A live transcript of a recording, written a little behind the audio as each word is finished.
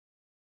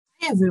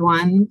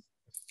everyone.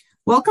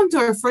 Welcome to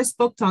our first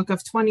book talk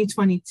of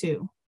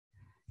 2022.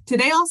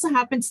 Today also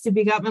happens to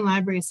be Gutman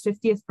Library's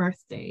 50th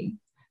birthday.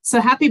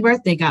 So happy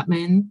birthday,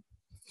 Gutman.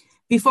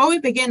 Before we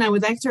begin, I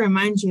would like to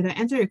remind you to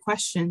enter your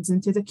questions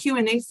into the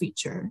Q&A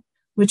feature,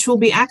 which will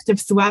be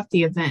active throughout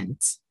the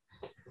event.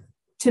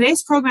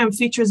 Today's program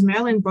features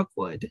Marilyn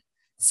Brookwood,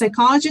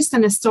 psychologist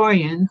and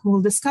historian who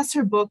will discuss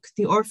her book,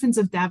 The Orphans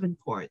of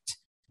Davenport,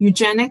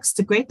 Eugenics,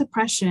 the Great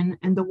Depression,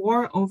 and the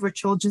War over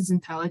Children's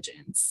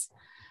Intelligence.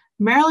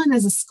 Marilyn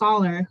is a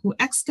scholar who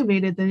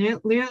excavated the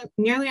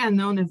nearly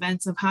unknown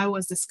events of how it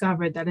was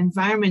discovered that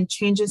environment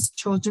changes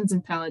children's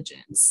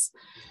intelligence.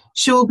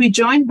 She will be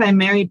joined by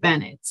Mary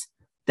Bennett,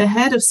 the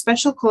head of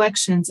special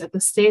collections at the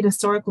State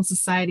Historical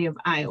Society of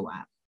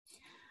Iowa.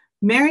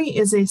 Mary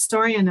is a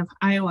historian of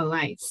Iowa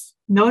life,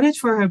 noted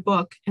for her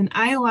book, An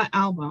Iowa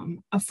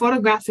Album, A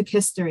Photographic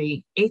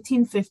History,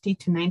 1850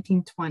 to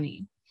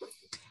 1920.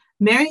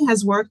 Mary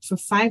has worked for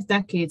 5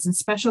 decades in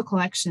special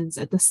collections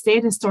at the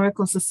State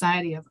Historical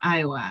Society of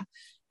Iowa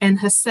and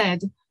has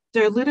said,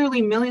 there are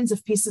literally millions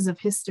of pieces of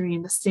history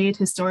in the State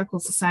Historical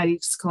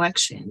Society's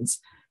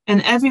collections,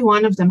 and every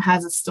one of them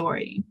has a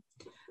story.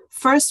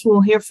 First,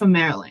 we'll hear from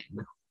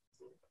Marilyn.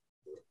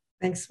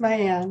 Thanks,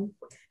 Mayanne.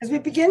 As we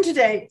begin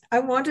today, I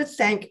want to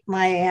thank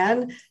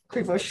Mayanne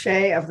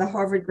Crivochet of the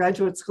Harvard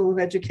Graduate School of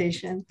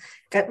Education,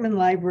 Gutman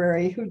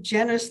Library, who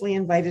generously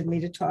invited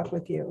me to talk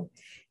with you,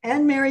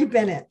 and Mary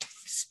Bennett,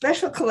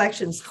 Special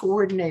Collections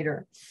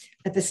Coordinator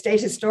at the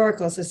State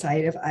Historical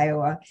Society of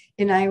Iowa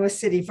in Iowa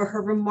City, for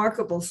her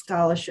remarkable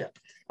scholarship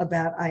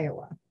about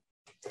Iowa.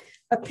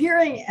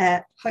 Appearing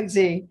at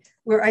HGSE,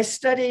 where I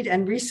studied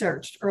and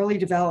researched early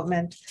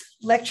development,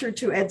 lectured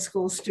to ed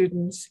school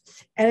students,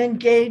 and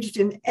engaged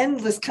in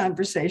endless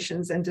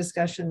conversations and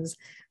discussions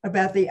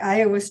about the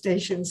Iowa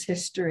Station's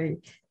history,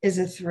 is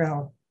a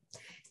thrill.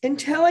 In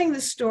telling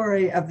the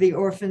story of the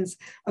Orphans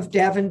of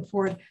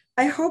Davenport,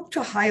 I hope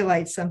to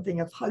highlight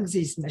something of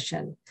HGSE's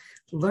mission: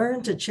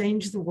 learn to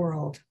change the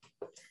world.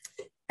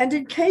 And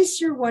in case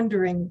you're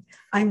wondering,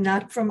 I'm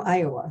not from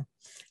Iowa.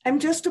 I'm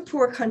just a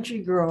poor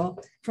country girl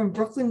from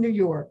Brooklyn, New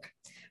York.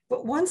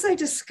 But once I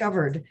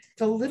discovered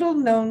the little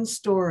known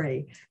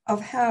story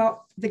of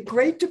how the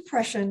Great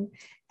Depression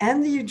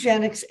and the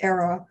eugenics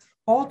era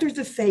altered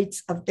the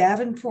fates of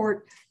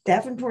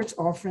Davenport's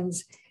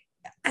orphans,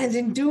 and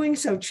in doing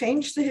so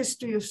changed the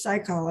history of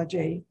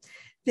psychology,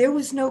 there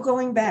was no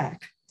going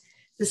back.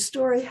 The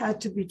story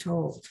had to be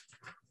told.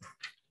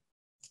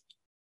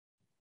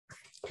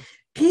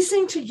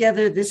 Piecing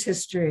together this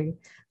history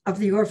of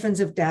the Orphans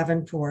of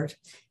Davenport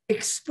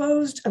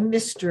exposed a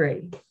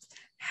mystery.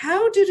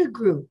 How did a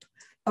group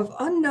of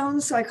unknown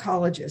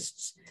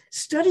psychologists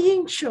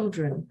studying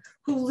children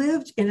who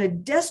lived in a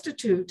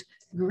destitute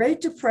Great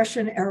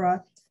Depression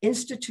era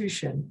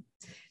institution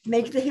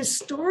make the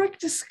historic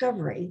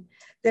discovery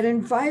that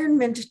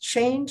environment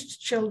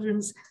changed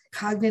children's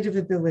cognitive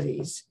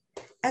abilities?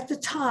 At the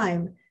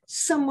time,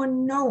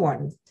 no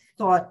one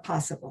thought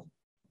possible.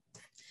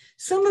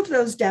 Some of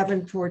those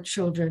Davenport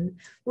children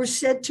were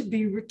said to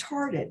be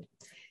retarded,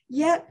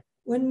 yet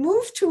when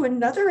moved to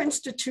another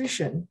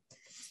institution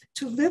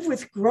to live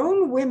with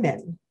grown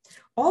women,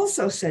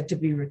 also said to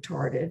be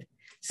retarded,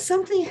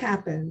 something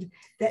happened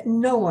that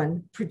no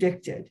one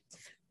predicted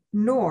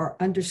nor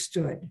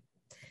understood.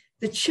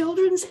 The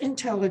children's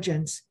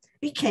intelligence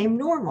became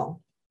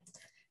normal.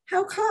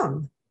 How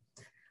come?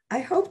 I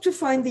hope to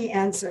find the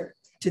answer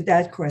to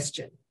that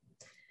question.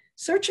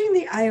 Searching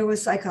the Iowa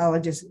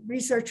psychologists'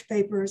 research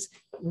papers,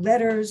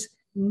 letters,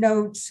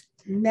 notes,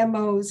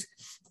 memos,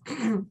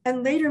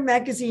 and later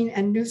magazine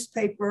and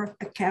newspaper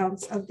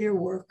accounts of their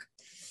work,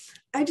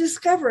 I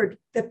discovered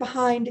that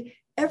behind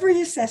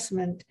every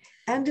assessment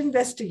and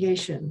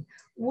investigation,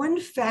 one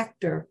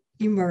factor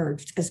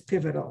emerged as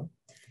pivotal.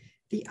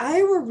 The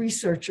Iowa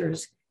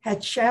researchers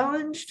had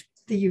challenged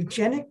the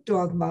eugenic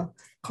dogma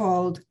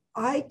called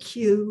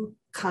IQ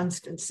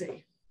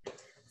constancy.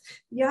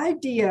 The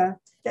idea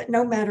that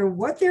no matter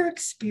what their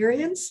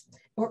experience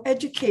or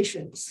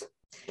educations,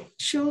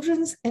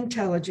 children's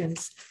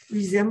intelligence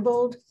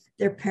resembled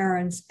their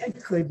parents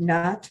and could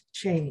not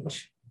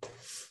change.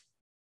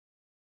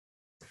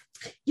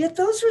 Yet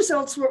those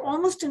results were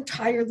almost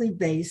entirely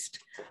based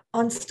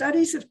on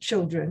studies of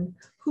children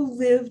who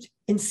lived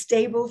in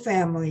stable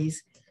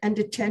families and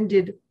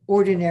attended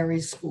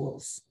ordinary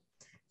schools.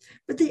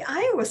 But the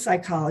Iowa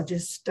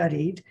psychologists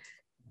studied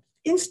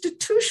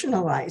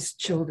institutionalized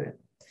children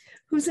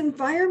whose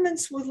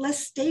environments were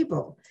less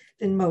stable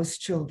than most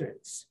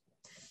children's.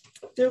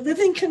 Their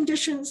living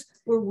conditions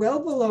were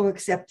well below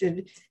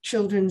accepted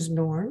children's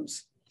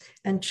norms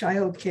and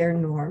childcare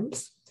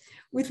norms,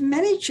 with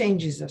many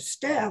changes of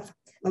staff,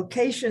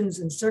 locations,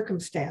 and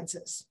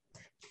circumstances.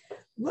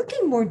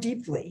 Looking more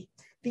deeply,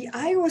 the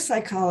Iowa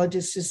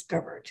psychologists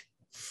discovered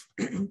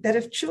that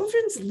if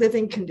children's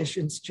living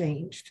conditions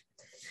changed,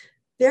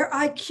 their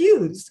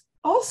IQs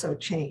also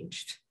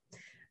changed.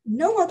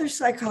 No other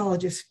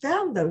psychologist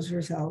found those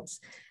results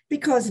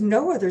because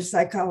no other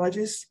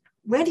psychologists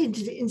went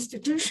into the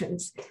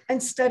institutions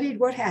and studied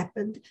what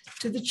happened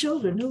to the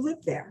children who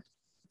lived there.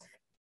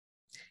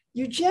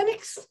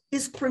 Eugenics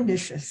is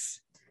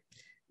pernicious,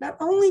 not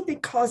only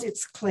because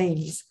its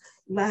claims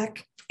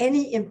lack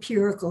any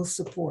empirical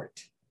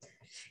support.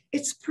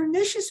 It's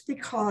pernicious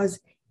because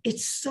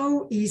it's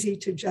so easy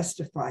to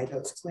justify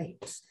those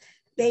claims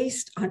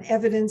based on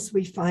evidence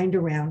we find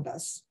around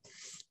us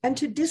and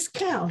to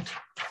discount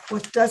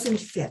what doesn't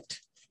fit.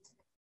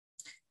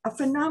 A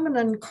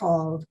phenomenon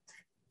called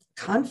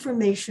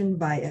confirmation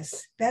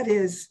bias. That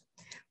is,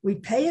 we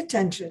pay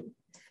attention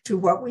to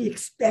what we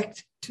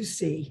expect to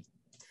see.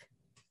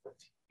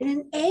 In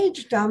an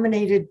age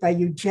dominated by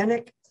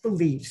eugenic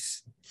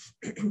beliefs,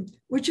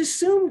 which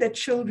assume that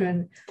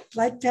children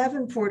like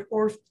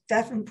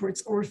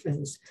Davenport's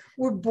orphans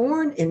were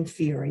born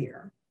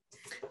inferior,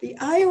 the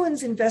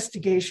Iowans'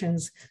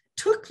 investigations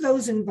took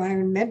those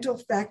environmental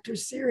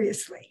factors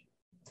seriously.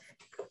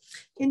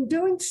 In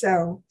doing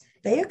so,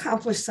 they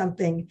accomplished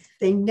something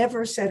they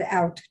never set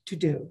out to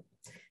do.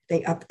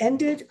 They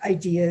upended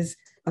ideas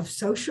of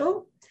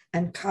social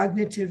and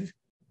cognitive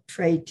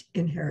trait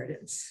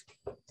inheritance.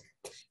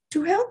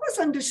 To help us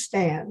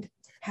understand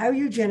how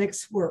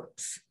eugenics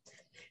works,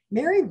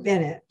 Mary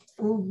Bennett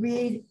will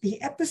read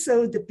the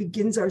episode that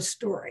begins our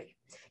story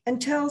and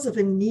tells of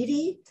a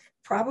needy,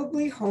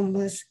 probably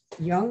homeless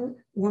young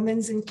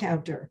woman's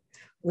encounter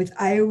with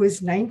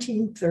Iowa's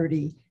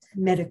 1930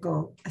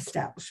 medical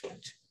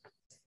establishment.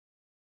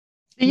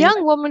 The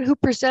young woman who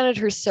presented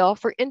herself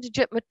for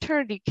indigent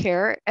maternity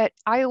care at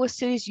Iowa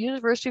City's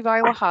University of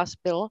Iowa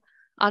Hospital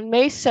on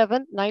May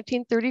 7,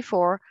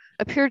 1934,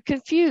 appeared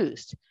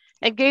confused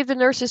and gave the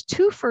nurses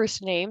 2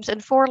 first names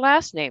and 4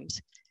 last names.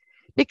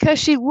 Because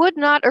she would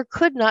not or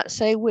could not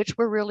say which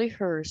were really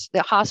hers,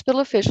 the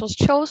hospital officials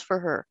chose for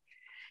her.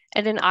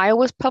 And in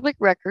Iowa's public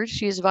records,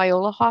 she is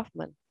Viola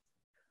Hoffman.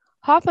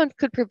 Hoffman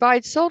could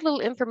provide so little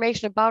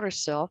information about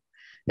herself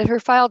that her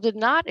file did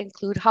not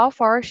include how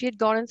far she had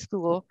gone in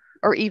school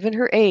or even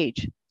her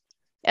age.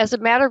 As a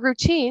matter of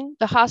routine,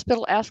 the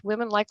hospital asked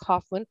women like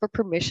Hoffman for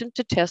permission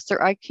to test their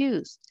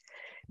IQs.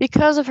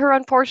 Because of her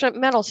unfortunate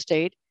mental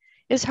state,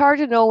 it's hard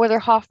to know whether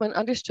Hoffman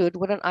understood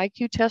what an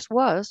IQ test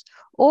was,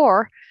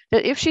 or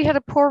that if she had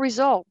a poor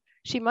result,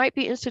 she might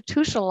be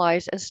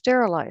institutionalized and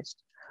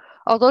sterilized.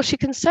 Although she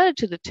consented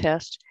to the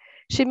test,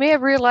 she may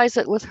have realized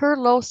that with her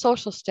low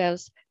social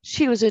status,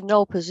 she was in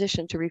no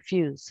position to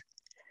refuse.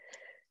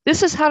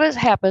 This is how it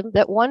happened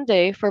that one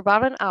day, for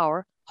about an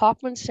hour,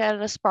 Hoffman sat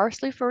in a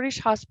sparsely furnished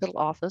hospital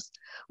office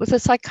with a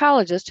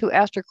psychologist who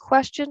asked her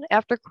question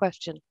after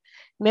question,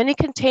 many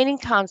containing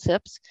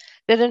concepts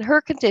that in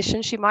her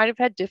condition she might have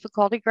had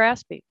difficulty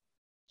grasping.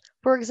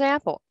 For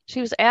example,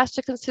 she was asked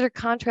to consider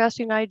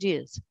contrasting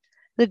ideas,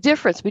 the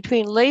difference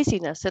between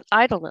laziness and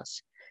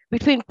idleness,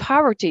 between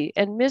poverty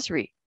and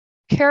misery,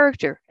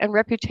 character and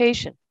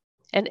reputation,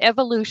 and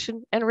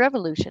evolution and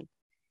revolution.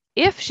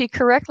 If she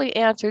correctly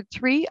answered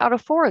 3 out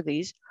of 4 of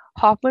these,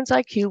 Hoffman's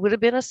IQ would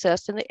have been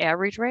assessed in the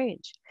average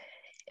range.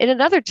 In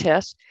another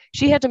test,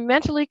 she had to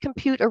mentally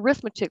compute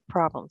arithmetic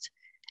problems.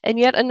 And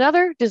yet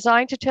another,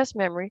 designed to test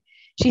memory,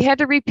 she had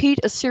to repeat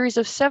a series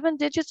of 7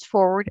 digits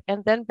forward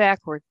and then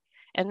backward,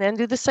 and then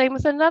do the same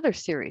with another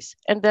series,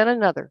 and then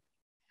another.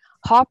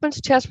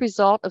 Hoffman's test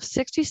result of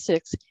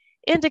 66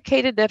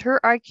 indicated that her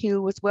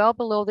IQ was well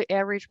below the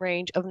average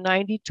range of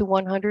 90 to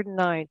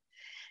 109,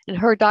 and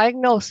her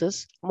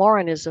diagnosis,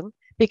 moronism,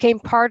 became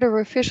part of her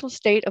official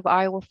state of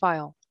Iowa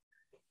file.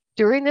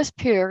 During this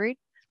period,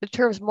 the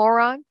terms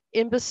moron,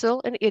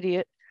 imbecile, and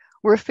idiot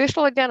were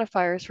official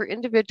identifiers for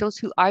individuals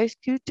whose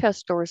IQ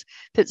test scores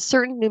fit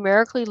certain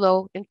numerically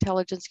low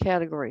intelligence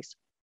categories.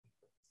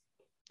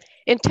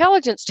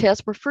 Intelligence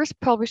tests were first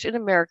published in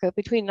America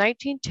between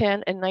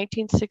 1910 and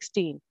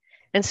 1916,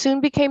 and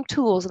soon became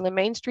tools in the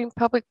mainstream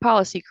public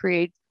policy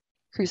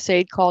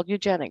crusade called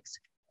eugenics.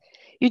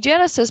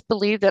 Eugenicists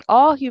believed that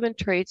all human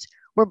traits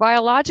were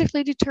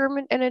biologically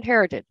determined and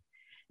inherited,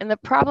 and the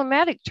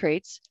problematic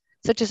traits,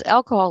 such as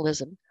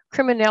alcoholism,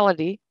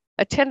 criminality,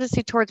 a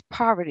tendency towards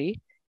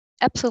poverty,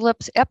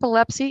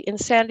 epilepsy,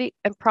 insanity,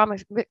 and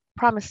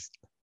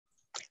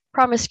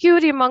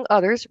promiscuity, among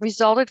others,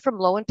 resulted from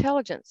low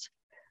intelligence.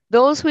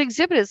 Those who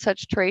exhibited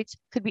such traits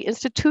could be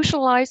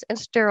institutionalized and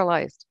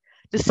sterilized,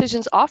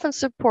 decisions often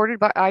supported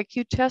by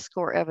IQ test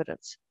score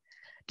evidence.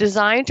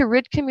 Designed to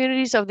rid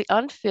communities of the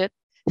unfit,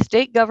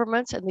 state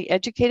governments and the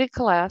educated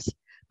class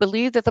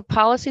believed that the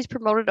policies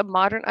promoted a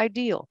modern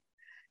ideal,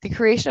 the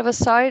creation of a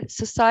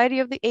society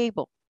of the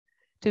able,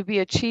 to be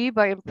achieved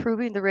by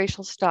improving the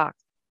racial stock.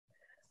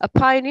 A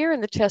pioneer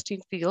in the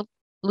testing field,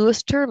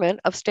 Louis Terman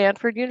of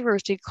Stanford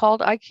University,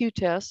 called IQ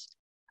tests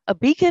a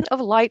beacon of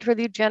light for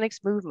the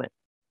eugenics movement.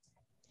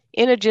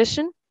 In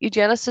addition,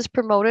 eugenicists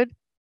promoted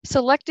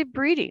selective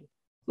breeding,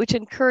 which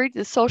encouraged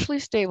the socially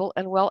stable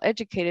and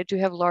well-educated to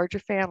have larger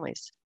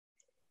families.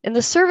 In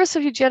the service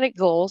of eugenic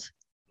goals,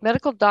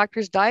 medical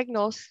doctors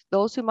diagnosed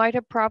those who might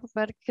have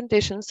problematic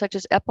conditions such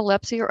as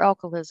epilepsy or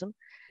alcoholism,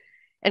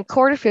 and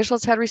court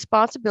officials had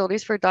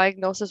responsibilities for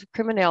diagnosis of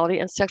criminality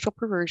and sexual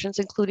perversions,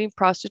 including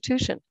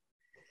prostitution.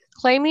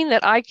 Claiming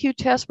that IQ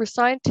tests were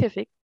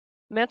scientific,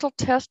 mental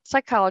test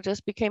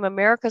psychologists became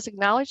America's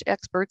acknowledged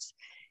experts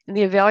in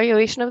the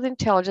evaluation of the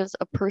intelligence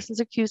of persons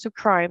accused of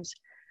crimes,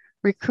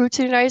 recruits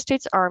in the United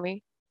States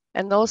Army,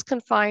 and those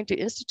confined to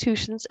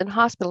institutions and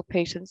hospital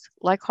patients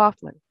like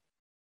Hoffman.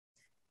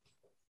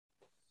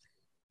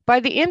 By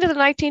the end of the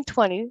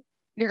 1920s,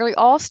 nearly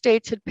all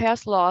states had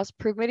passed laws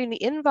permitting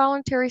the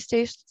involuntary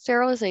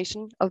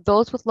sterilization of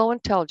those with low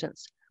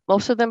intelligence,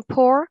 most of them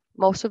poor,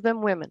 most of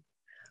them women.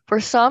 For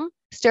some,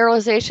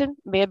 sterilization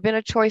may have been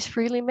a choice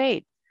freely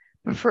made,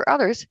 but for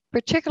others,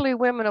 particularly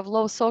women of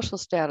low social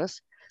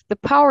status, the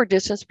power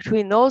distance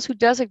between those who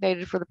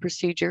designated for the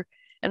procedure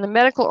and the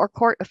medical or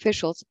court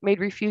officials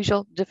made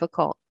refusal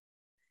difficult.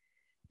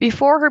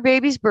 Before her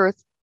baby's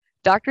birth,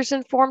 doctors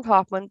informed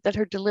Hoffman that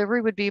her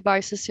delivery would be by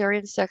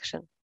cesarean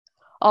section.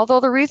 Although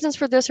the reasons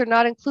for this are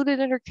not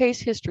included in her case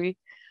history,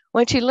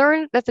 when she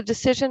learned that the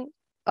decision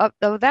of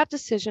that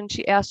decision,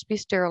 she asked to be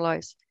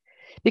sterilized.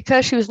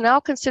 Because she was now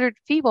considered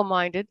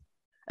feeble-minded,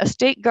 a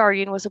state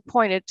guardian was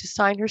appointed to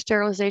sign her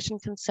sterilization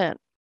consent.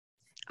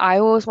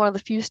 Iowa was one of the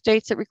few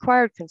states that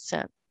required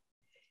consent.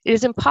 It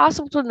is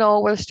impossible to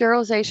know whether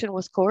sterilization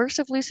was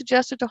coercively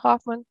suggested to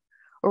Hoffman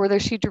or whether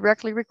she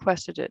directly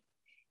requested it.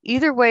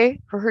 Either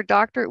way, for her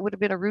doctor, it would have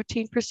been a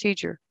routine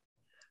procedure.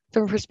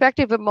 From the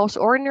perspective of most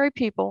ordinary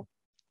people,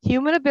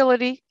 human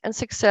ability and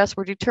success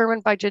were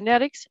determined by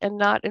genetics and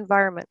not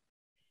environment,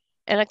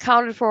 and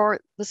accounted for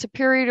the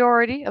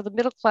superiority of the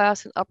middle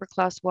class and upper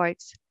class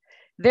whites.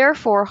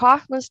 Therefore,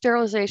 Hoffman's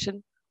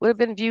sterilization would have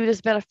been viewed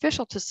as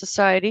beneficial to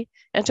society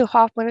and to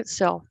Hoffman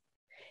itself.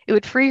 It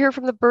would free her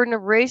from the burden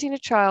of raising a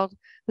child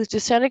whose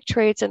descendant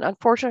traits and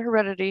unfortunate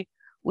heredity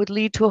would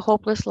lead to a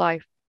hopeless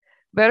life.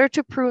 Better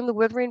to prune the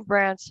withering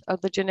branch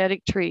of the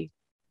genetic tree.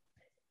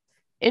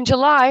 In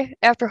July,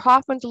 after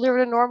Hoffman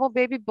delivered a normal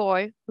baby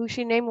boy, who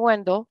she named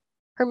Wendell,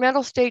 her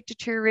mental state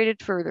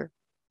deteriorated further.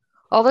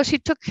 Although she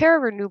took care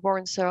of her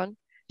newborn son,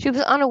 she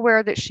was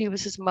unaware that she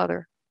was his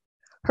mother.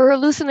 Her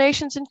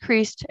hallucinations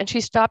increased and she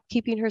stopped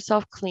keeping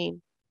herself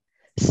clean.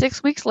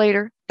 6 weeks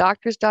later,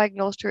 doctors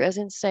diagnosed her as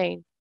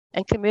insane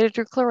and committed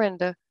her to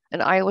Clarinda,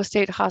 an Iowa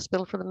State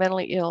hospital for the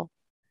mentally ill.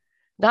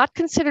 Not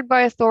considered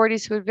by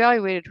authorities who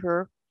evaluated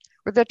her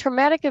were the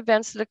traumatic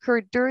events that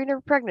occurred during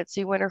her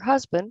pregnancy when her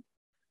husband,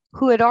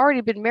 who had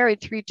already been married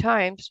 3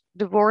 times,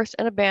 divorced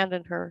and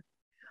abandoned her.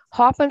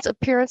 Hoffman's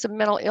appearance of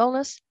mental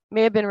illness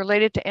may have been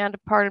related to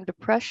antepartum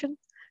depression,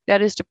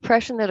 that is,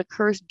 depression that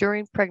occurs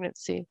during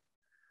pregnancy.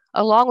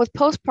 Along with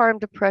postpartum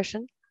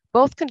depression,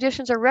 both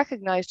conditions are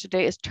recognized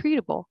today as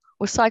treatable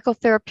with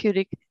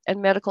psychotherapeutic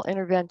and medical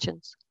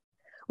interventions.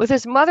 With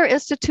his mother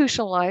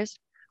institutionalized,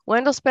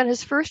 Wendell spent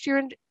his first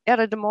year at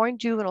a Des Moines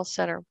juvenile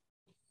center.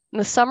 In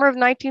the summer of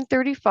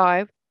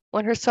 1935,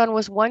 when her son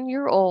was 1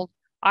 year old,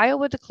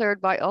 Iowa declared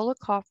Viola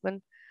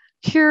Hoffman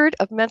cured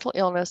of mental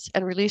illness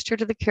and released her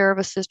to the care of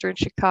a sister in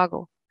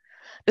Chicago.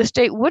 The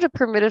state would have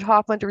permitted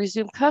Hoffman to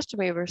resume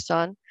custody of her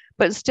son,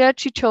 but instead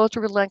she chose to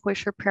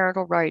relinquish her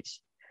parental rights.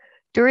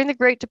 During the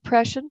Great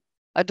Depression,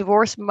 a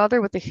divorced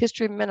mother with a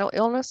history of mental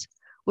illness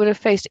would have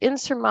faced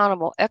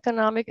insurmountable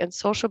economic and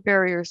social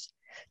barriers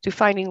to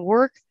finding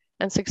work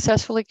and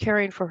successfully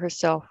caring for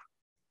herself.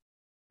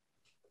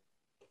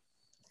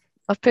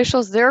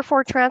 Officials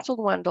therefore transferred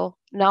Wendell,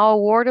 now a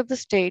ward of the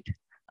state,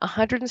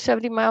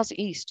 170 miles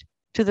east,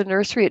 to the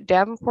nursery at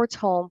Davenport's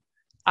home,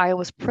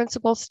 Iowa's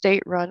principal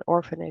state-run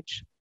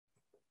orphanage.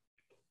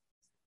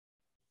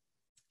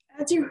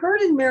 As you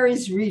heard in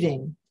Mary's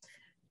reading,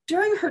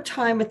 during her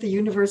time at the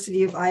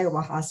University of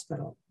Iowa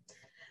Hospital,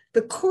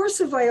 the course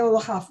of Viola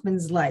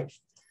Hoffman's life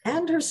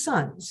and her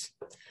son's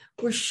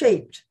were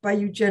shaped by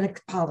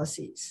eugenic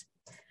policies.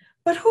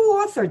 But who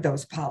authored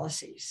those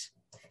policies?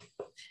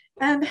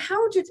 And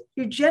how did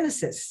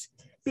eugenicists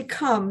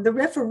become the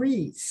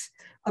referees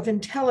of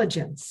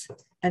intelligence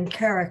and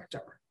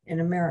character in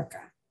America?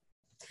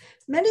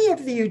 Many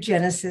of the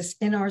eugenicists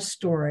in our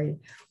story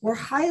were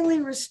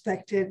highly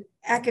respected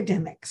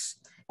academics,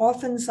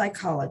 often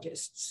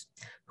psychologists,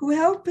 who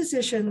held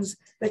positions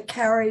that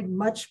carried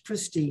much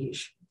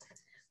prestige.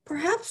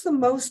 Perhaps the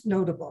most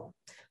notable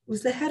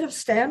was the head of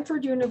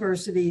Stanford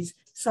University's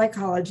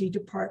psychology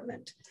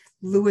department,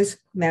 Lewis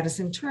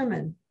Madison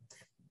Terman.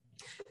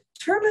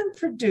 Terman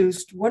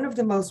produced one of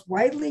the most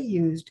widely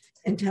used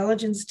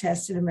intelligence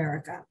tests in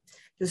America,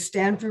 the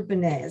Stanford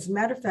Binet. As a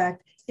matter of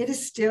fact, it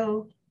is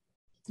still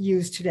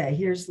used today.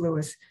 Here's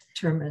Lewis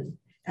Terman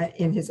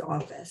in his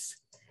office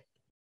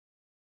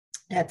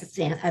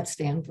at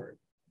Stanford.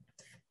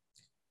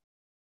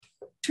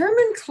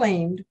 Terman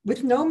claimed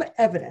with no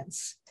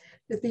evidence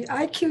that the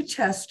IQ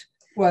test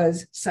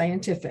was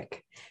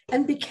scientific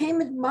and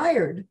became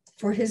admired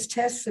for his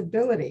test's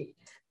ability,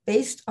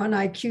 based on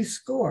IQ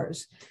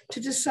scores, to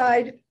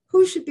decide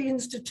who should be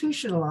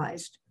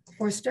institutionalized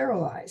or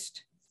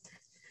sterilized.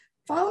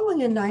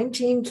 Following a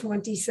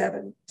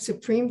 1927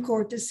 Supreme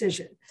Court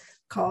decision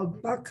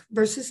called Buck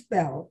versus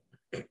Bell,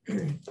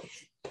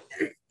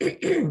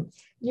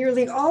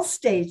 nearly all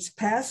states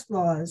passed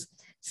laws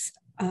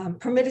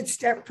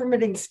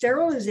permitting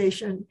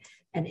sterilization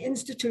and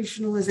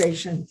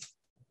institutionalization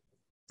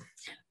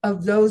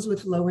of those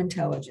with low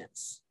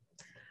intelligence.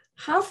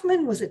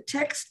 Hoffman was a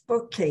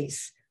textbook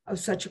case of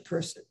such a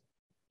person.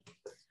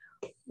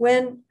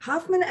 When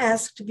Hoffman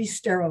asked to be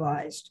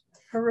sterilized,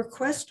 her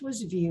request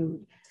was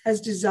viewed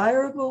as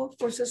desirable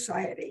for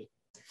society,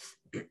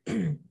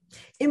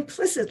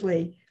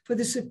 implicitly for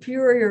the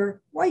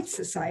superior white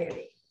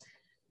society,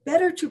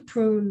 better to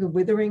prune the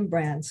withering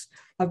branch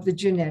of the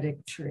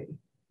genetic tree.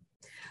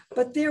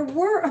 But there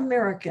were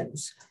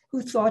Americans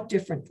who thought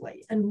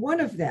differently, and one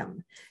of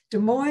them, Des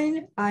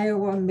Moines,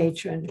 Iowa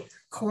matron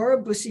Cora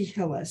Bussey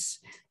Hillis,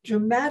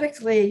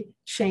 dramatically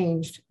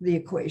changed the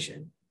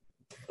equation.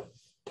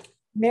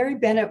 Mary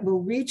Bennett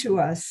will read to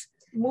us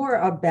more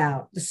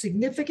about the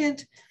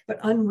significant but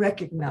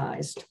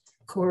unrecognized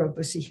Cora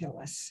Bussey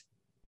Hillis.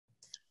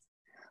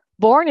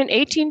 Born in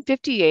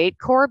 1858,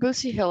 Cora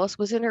Bussey Hillis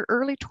was in her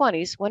early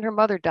 20s when her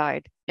mother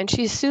died, and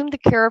she assumed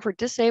the care of her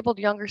disabled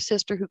younger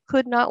sister who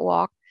could not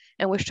walk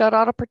and was shut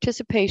out of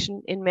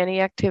participation in many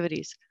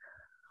activities.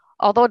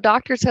 Although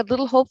doctors had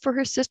little hope for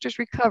her sister's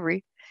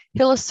recovery,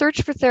 Hillis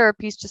searched for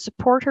therapies to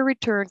support her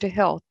return to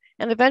health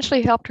and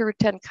eventually helped her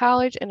attend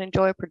college and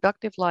enjoy a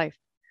productive life.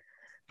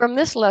 From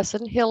this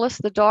lesson, Hillis,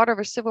 the daughter of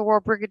a Civil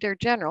War brigadier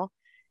general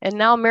and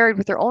now married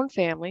with her own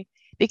family,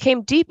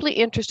 became deeply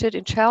interested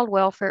in child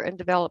welfare and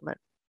development.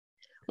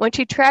 When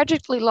she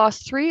tragically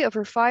lost 3 of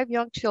her 5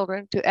 young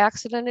children to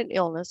accident and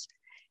illness,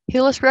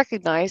 Hillis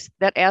recognized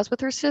that, as with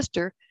her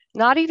sister,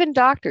 not even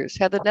doctors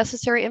had the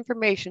necessary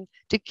information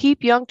to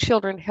keep young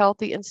children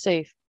healthy and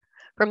safe.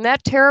 From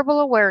that terrible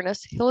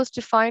awareness, Hillis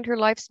defined her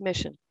life's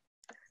mission: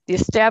 the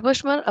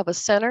establishment of a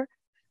center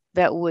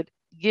that would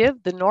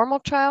give the normal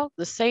child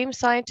the same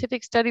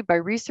scientific study by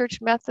research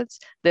methods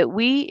that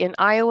we in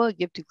Iowa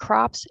give to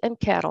crops and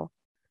cattle.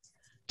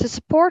 To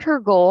support her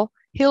goal,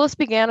 Hillis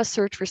began a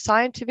search for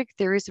scientific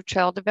theories of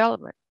child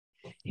development.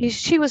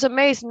 She was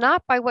amazed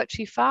not by what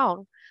she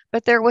found,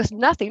 but there was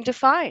nothing to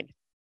find.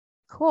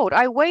 Quote,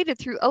 "I waded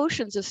through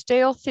oceans of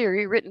stale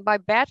theory written by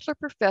bachelor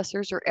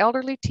professors or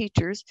elderly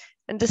teachers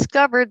and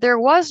discovered there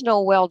was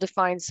no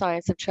well-defined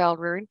science of child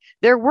rearing.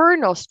 There were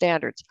no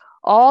standards.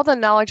 All the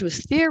knowledge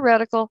was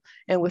theoretical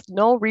and with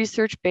no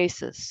research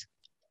basis."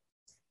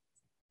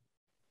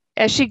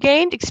 As she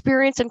gained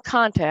experience and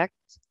contact,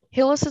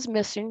 Hillis's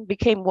mission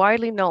became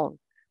widely known.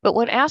 But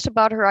when asked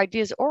about her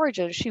idea's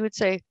origin, she would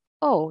say,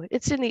 "Oh,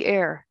 it's in the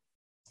air."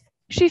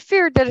 She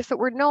feared that if it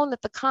were known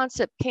that the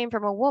concept came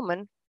from a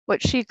woman,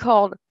 what she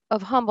called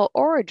of humble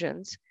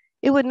origins,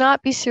 it would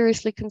not be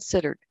seriously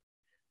considered.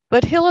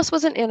 But Hillis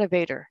was an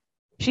innovator.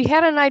 She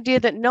had an idea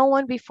that no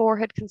one before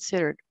had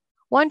considered,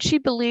 one she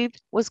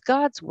believed was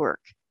God's work.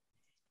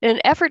 In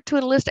an effort to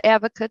enlist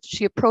advocates,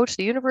 she approached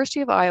the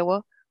University of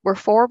Iowa, where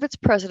 4 of its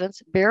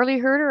presidents barely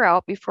heard her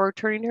out before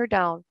turning her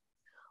down.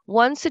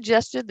 One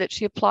suggested that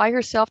she apply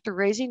herself to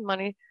raising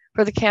money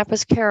for the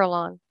campus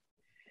carillon.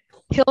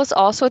 Hillis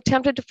also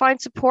attempted to find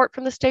support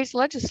from the state's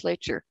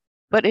legislature,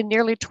 but in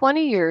nearly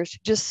 20 years,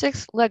 just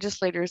 6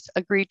 legislators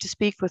agreed to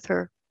speak with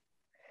her.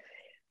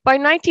 By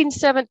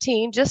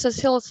 1917, just as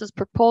Hillis's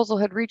proposal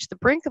had reached the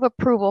brink of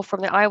approval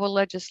from the Iowa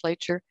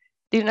legislature,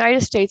 the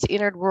United States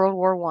entered World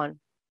War I.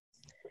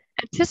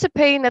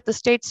 Anticipating that the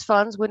state's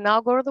funds would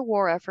now go to the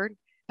war effort,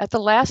 at the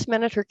last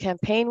minute, her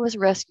campaign was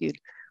rescued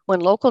when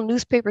local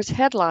newspapers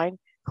headlined,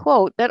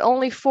 quote, that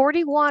only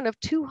 41 of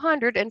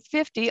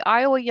 250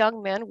 Iowa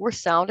young men were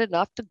sound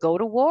enough to go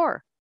to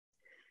war.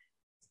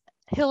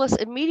 Hillis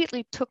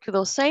immediately took to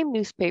those same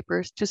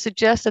newspapers to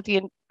suggest that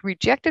the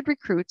rejected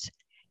recruits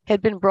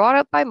had been brought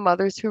up by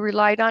mothers who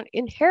relied on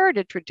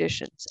inherited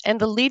traditions and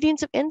the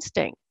leadings of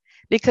instinct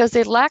because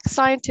they lacked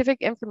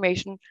scientific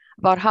information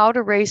about how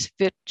to raise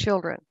fit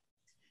children.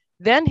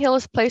 Then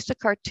Hillis placed a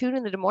cartoon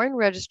in the Des Moines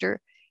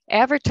Register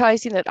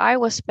advertising that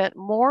Iowa spent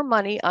more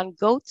money on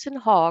goats and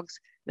hogs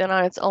than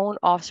on its own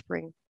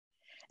offspring.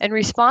 In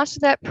response to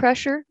that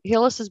pressure,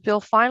 Hillis's bill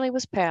finally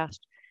was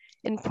passed.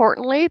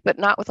 Importantly, but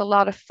not with a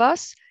lot of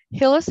fuss,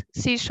 Hillis,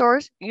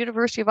 Seashores,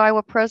 University of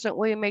Iowa President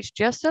William H.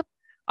 Jessup,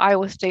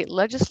 Iowa State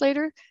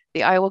Legislator,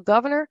 the Iowa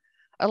Governor,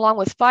 along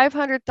with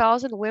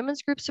 500,000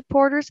 women's group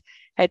supporters,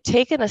 had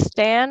taken a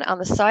stand on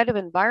the side of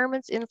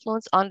environment's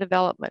influence on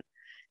development.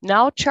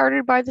 Now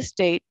chartered by the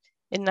state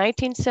in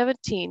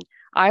 1917,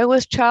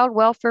 Iowa's Child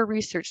Welfare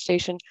Research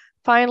Station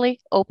finally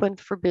opened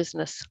for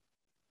business.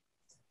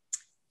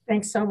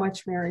 Thanks so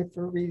much, Mary,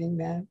 for reading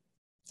that.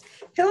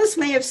 Hillis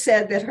may have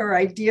said that her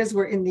ideas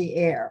were in the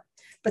air,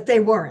 but they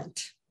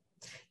weren't.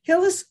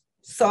 Hillis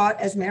thought,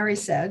 as Mary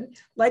said,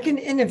 like an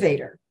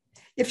innovator.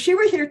 If she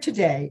were here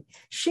today,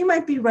 she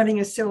might be running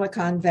a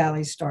Silicon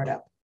Valley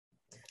startup.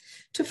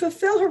 To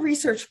fulfill her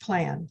research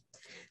plan,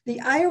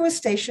 the Iowa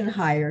station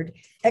hired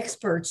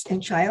experts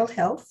in child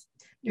health,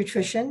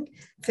 nutrition,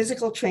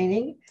 physical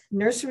training,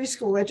 nursery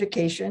school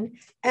education,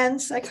 and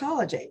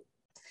psychology.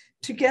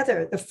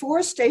 Together, the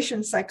 4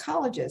 station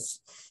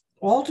psychologists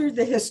altered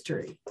the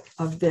history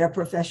of their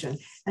profession.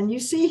 And you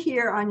see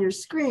here on your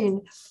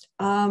screen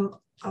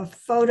a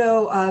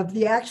photo of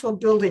the actual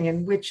building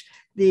in which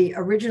the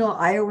original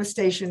Iowa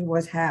station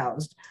was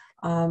housed,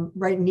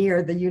 right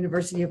near the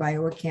University of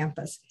Iowa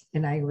campus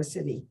in Iowa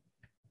City.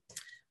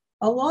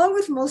 Along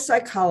with most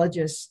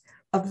psychologists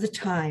of the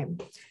time,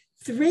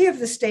 3 of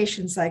the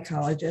station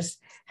psychologists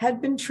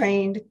had been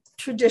trained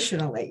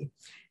traditionally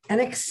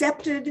and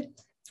accepted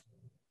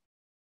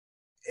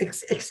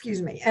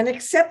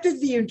the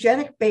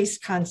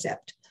eugenic-based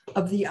concept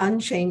of the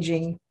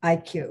unchanging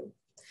IQ.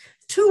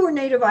 2 were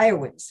native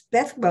Iowans,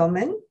 Beth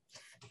Wellman,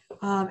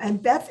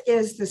 and Beth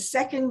is the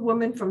second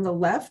woman from the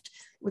left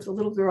with a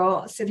little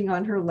girl sitting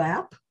on her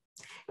lap,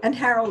 and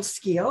Harold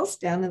Skeels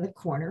down in the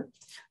corner,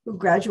 who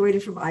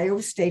graduated from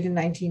Iowa State in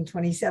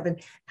 1927.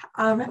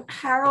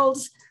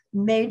 Harold's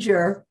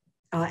major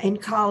in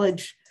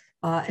college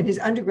in his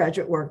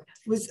undergraduate work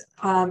was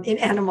in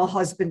animal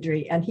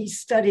husbandry, and he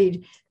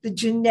studied the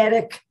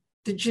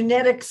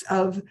genetics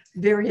of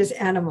various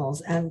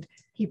animals, and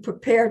he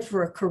prepared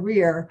for a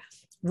career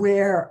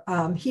where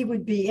he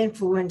would be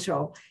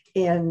influential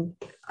in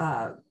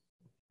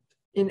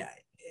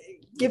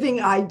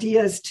giving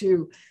ideas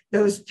to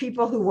those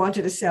people who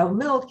wanted to sell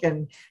milk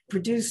and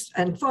produce,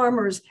 and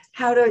farmers,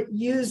 how to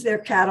use their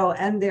cattle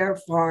and their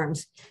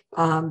farms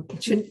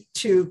to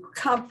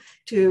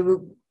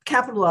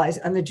capitalize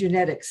on the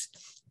genetics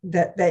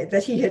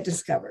that he had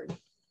discovered.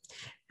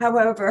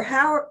 However,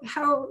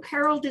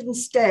 Harold didn't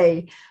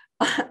stay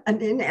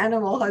in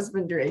animal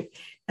husbandry,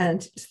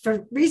 and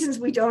for reasons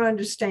we don't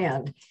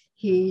understand,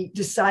 he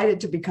decided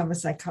to become a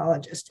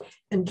psychologist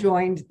and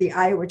joined the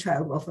Iowa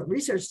Child Welfare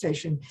Research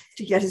Station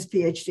to get his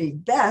PhD.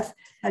 Beth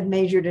had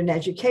majored in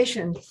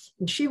education,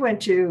 and she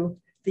went to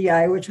the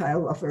Iowa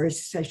Child Welfare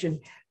Research Station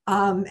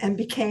and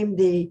became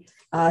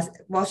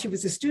while she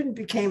was a student,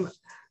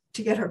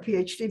 to get her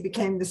PhD,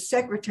 became the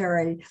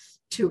secretary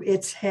to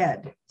its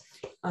head,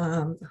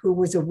 who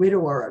was a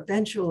widower.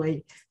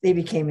 Eventually, they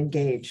became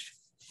engaged.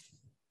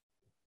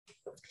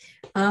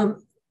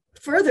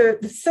 Further,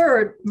 the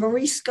third,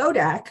 Marie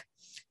Skodak,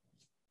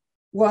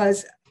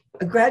 was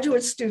a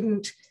graduate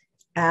student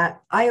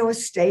at Iowa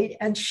State,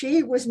 and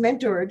she was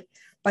mentored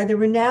by the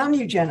renowned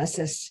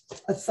eugenicist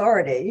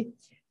authority,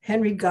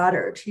 Henry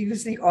Goddard. He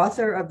was the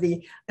author of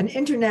an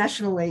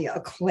internationally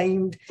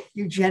acclaimed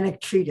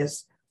eugenic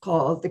treatise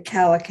called The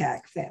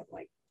Kallikak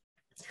Family.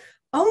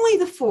 Only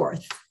the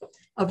fourth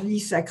of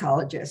these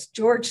psychologists,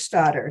 George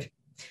Stoddard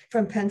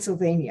from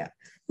Pennsylvania,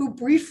 who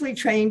briefly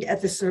trained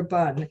at the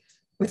Sorbonne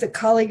with a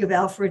colleague of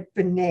Alfred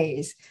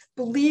Benet's,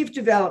 believed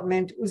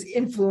development was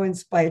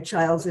influenced by a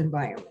child's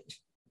environment.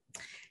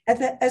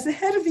 As the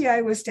head of the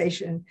Iowa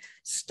Station,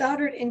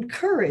 Stoddard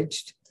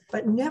encouraged,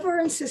 but never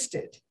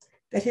insisted,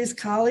 that his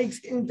colleagues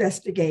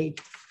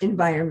investigate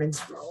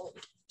environment's role.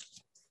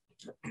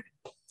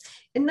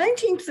 In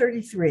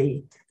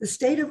 1933, the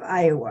state of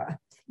Iowa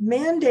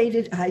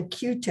mandated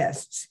IQ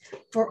tests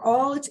for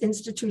all its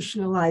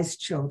institutionalized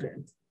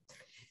children.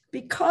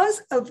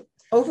 Because of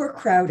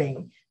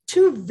overcrowding,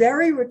 2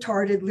 very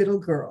retarded little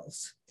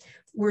girls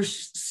were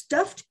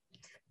shuffled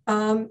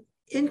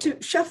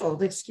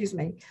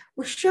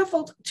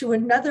to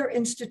another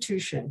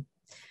institution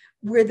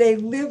where they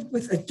lived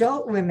with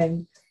adult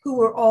women who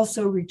were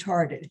also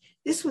retarded.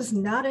 This was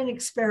not an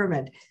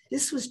experiment.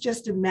 This was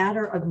just a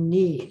matter of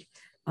need.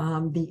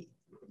 The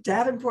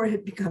Davenport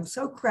had become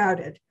so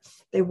crowded,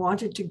 they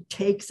wanted to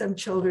take some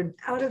children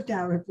out of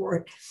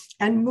Davenport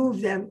and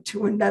move them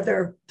to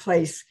another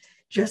place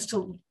just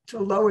to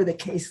lower the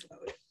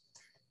caseload.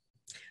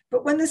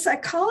 But when the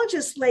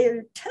psychologists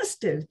later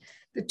tested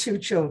the 2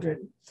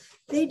 children,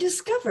 they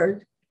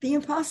discovered the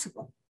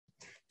impossible.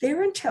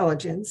 Their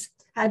intelligence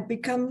had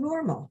become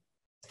normal.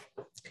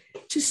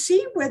 To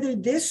see whether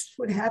this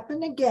would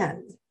happen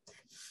again,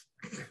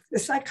 the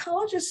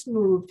psychologists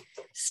moved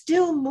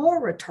still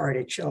more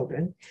retarded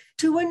children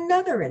to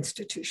another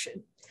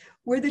institution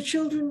where the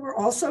children were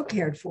also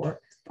cared for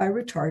by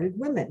retarded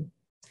women.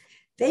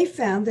 They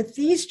found that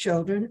these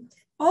children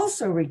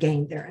also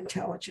regained their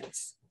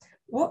intelligence.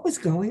 What was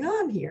going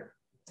on here?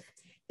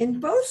 In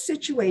both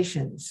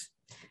situations,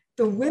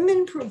 the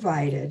women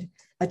provided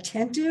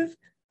attentive,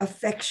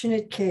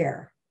 affectionate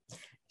care,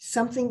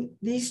 something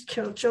these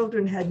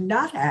children had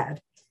not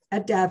had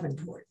at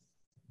Davenport.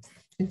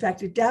 In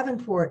fact, at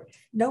Davenport,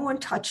 no one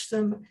touched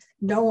them,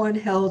 no one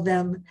held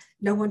them,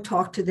 no one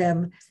talked to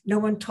them, no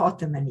one taught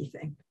them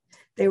anything.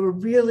 They were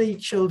really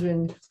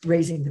children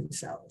raising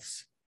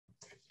themselves.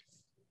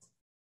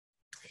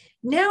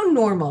 Now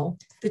normal,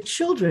 the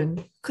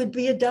children could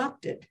be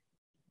adopted.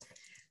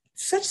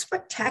 Such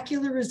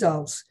spectacular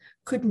results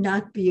could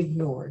not be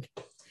ignored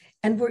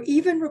and were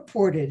even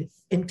reported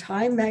in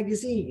Time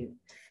magazine,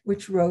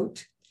 which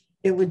wrote,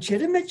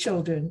 "Illegitimate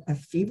children of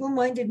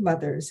feeble-minded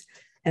mothers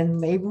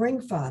and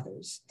laboring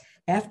fathers,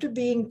 after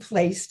being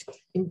placed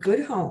in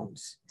good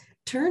homes,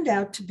 turned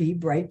out to be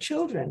bright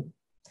children.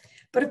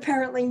 But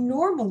apparently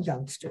normal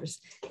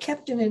youngsters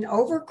kept in an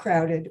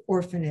overcrowded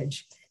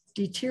orphanage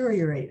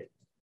deteriorated."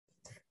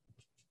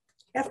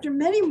 After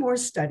many more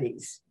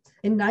studies,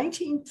 in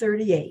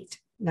 1938,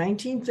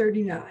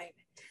 1939,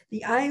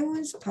 the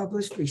Iowans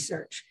published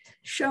research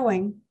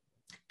showing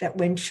that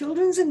when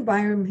children's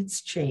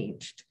environments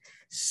changed,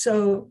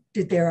 so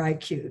did their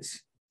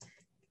IQs.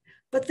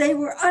 But they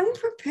were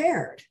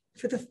unprepared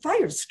for the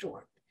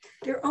firestorm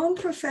their own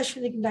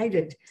profession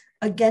ignited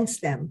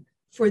against them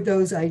for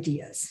those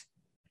ideas.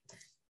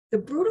 The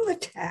brutal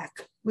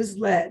attack was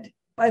led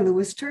by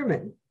Louis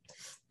Terman,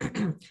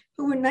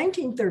 who in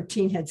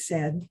 1913 had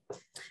said,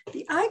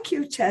 the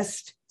IQ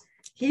test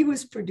he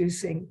was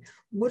producing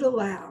would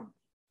allow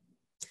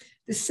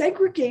the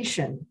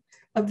segregation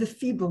of the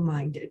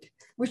feeble-minded,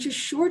 which is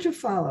sure to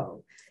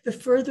follow the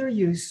further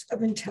use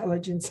of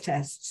intelligence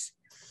tests.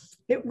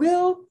 It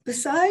will,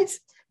 besides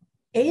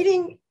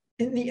aiding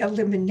in the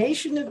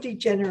elimination of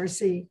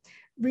degeneracy,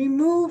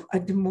 remove a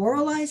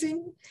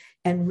demoralizing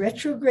and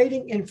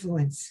retrograding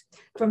influence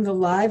from the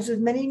lives of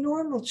many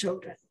normal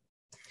children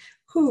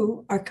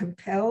who are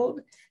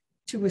compelled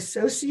to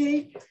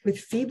associate with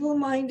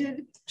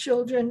feeble-minded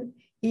children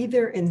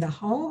either in the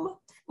home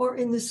or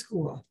in the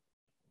school.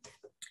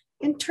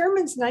 In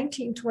Terman's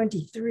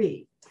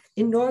 1923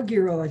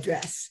 inaugural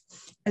address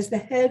as the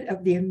head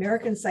of the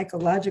American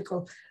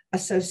Psychological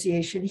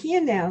Association, he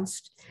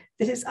announced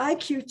that his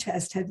IQ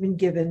test had been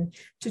given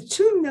to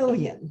 2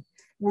 million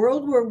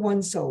World War I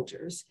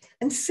soldiers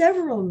and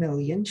several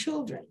million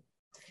children,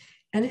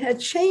 and it had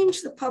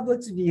changed the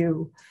public's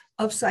view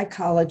of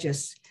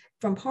psychologists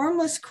from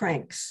harmless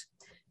cranks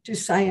to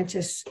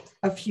scientists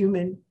of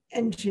human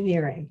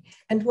engineering,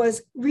 and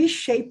was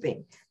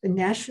reshaping the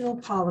national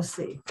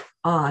policy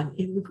on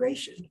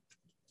immigration.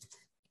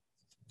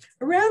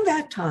 Around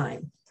that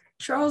time,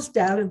 Charles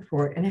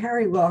Davenport and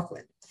Harry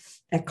Laughlin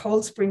at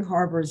Cold Spring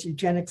Harbor's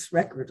Eugenics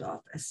Records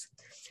Office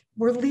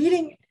were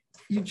leading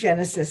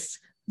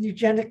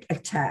eugenic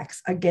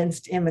attacks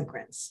against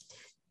immigrants.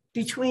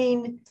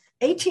 Between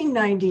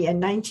 1890 and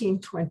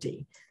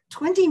 1920,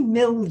 20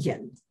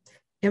 million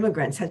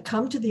immigrants had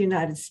come to the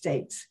United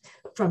States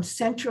from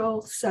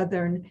Central,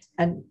 Southern,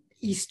 and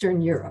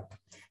Eastern Europe.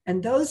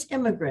 And those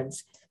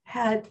immigrants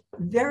had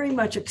very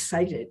much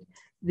excited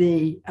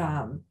the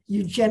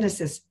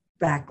eugenicist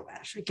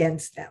backlash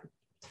against them.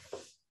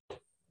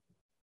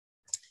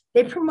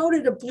 They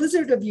promoted a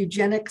blizzard of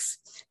eugenics,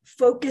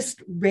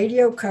 focused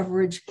radio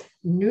coverage,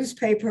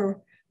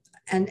 newspaper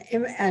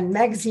and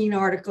magazine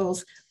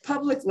articles,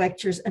 public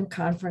lectures and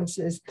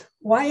conferences,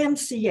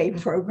 YMCA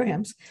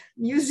programs,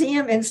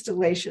 museum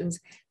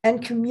installations,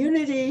 and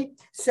community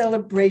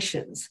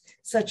celebrations,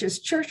 such as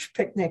church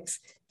picnics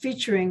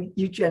featuring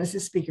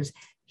eugenicist speakers.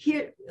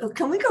 Here,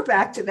 can we go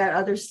back to that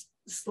other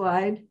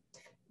slide?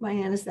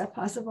 Mayanne, is that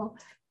possible?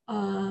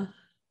 The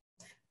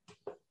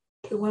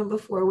one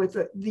before with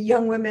the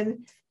young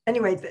women.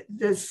 Anyway,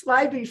 the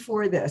slide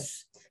before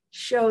this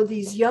show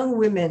these young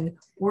women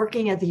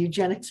working at the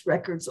Eugenics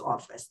Records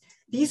Office.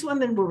 These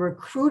women were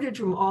recruited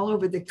from all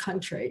over the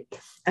country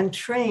and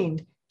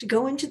trained to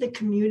go into the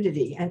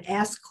community and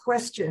ask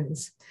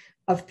questions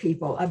of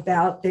people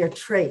about their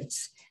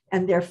traits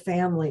and their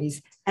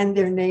families and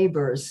their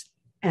neighbors.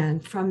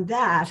 And from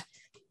that,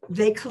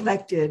 they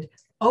collected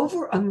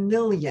over 1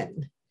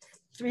 million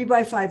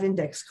 3x5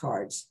 index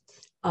cards,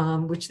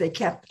 which they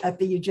kept at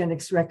the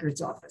Eugenics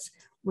Records Office.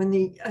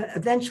 When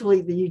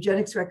eventually the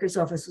Eugenics Records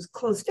Office was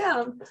closed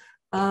down,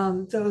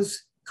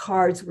 those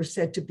cards were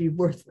said to be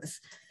worthless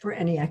for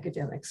any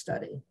academic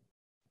study.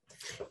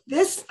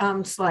 This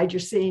slide you're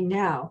seeing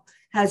now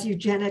has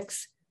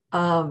eugenics,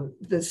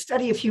 the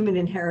study of human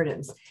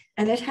inheritance,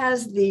 and it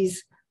has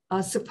these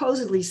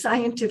supposedly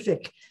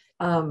scientific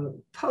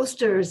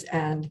posters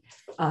and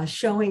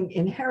showing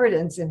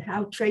inheritance and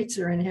how traits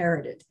are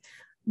inherited.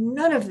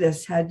 None of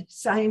this had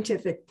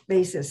scientific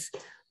basis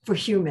for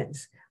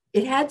humans.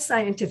 It had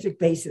scientific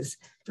basis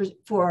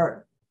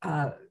for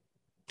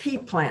pea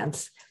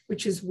plants,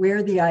 which is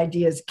where the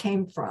ideas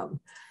came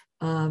from.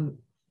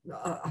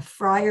 A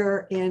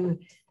friar in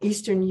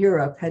Eastern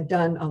Europe had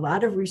done a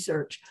lot of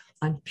research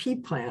on pea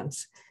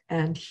plants,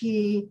 and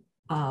he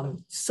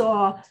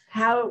saw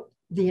how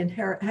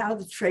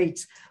the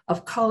traits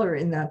of color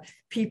in the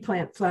pea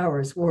plant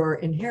flowers were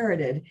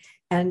inherited.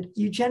 And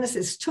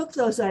eugenicists took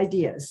those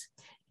ideas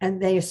and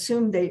they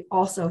assumed they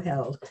also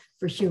held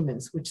for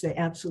humans, which they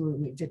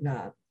absolutely did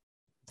not.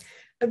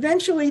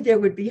 Eventually, there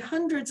would be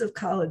hundreds of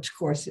college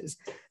courses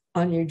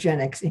on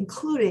eugenics,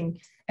 including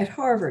at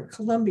Harvard,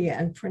 Columbia,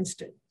 and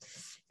Princeton,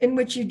 in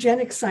which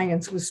eugenic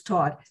science was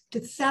taught to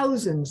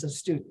thousands of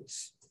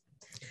students.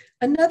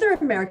 Another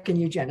American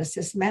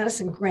eugenicist,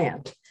 Madison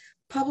Grant,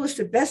 published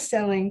a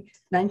best-selling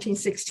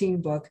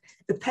 1916 book,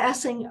 The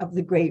Passing of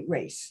the Great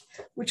Race,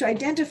 which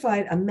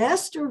identified a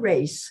master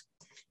race,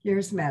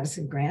 here's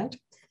Madison Grant,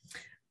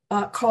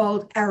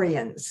 called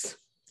Aryans.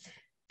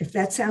 If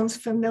that sounds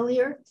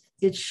familiar,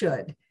 it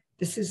should.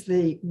 This is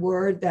the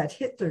word that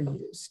Hitler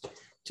used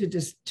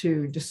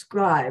to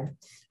describe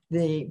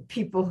the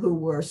people who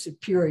were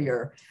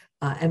superior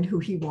and who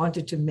he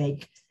wanted to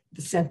make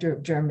the center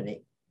of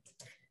Germany.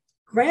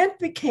 Grant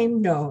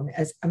became known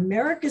as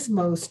America's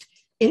most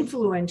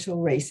influential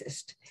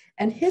racist,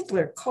 and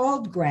Hitler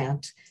called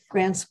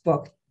Grant's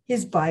book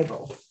his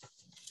Bible.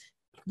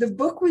 The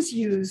book was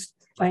used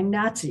by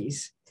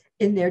Nazis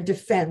in their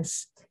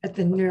defense at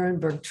the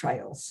Nuremberg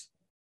trials.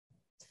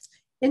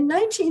 In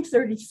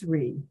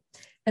 1933,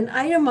 an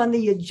item on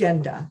the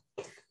agenda,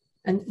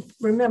 and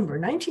remember,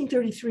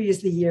 1933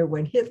 is the year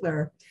when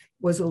Hitler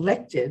was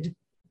elected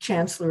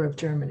Chancellor of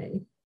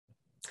Germany.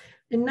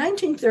 In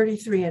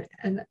 1933,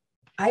 an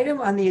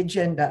item on the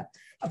agenda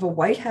of a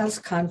White House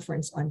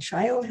conference on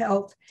child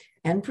health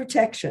and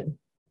protection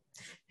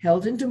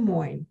held in Des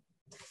Moines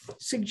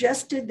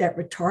suggested that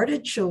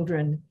retarded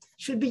children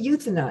should be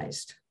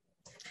euthanized.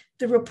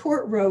 The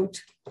report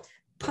wrote,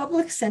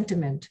 "Public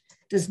sentiment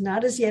does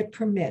not as yet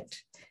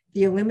permit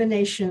the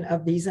elimination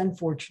of these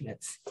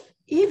unfortunates,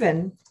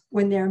 even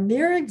when their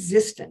mere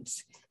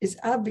existence is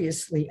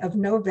obviously of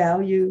no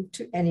value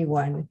to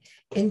anyone,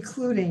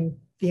 including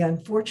the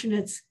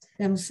unfortunates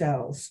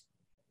themselves."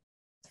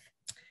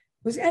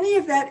 Was any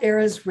of that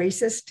era's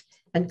racist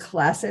and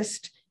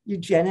classist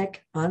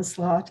eugenic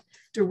onslaught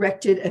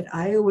directed at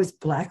Iowa's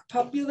Black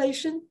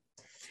population,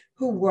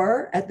 who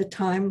were at the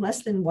time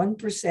less than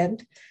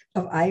 1%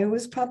 of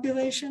Iowa's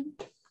population?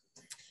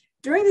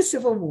 During the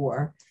Civil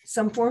War,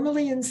 some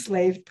formerly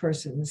enslaved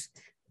persons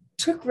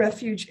took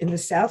refuge in the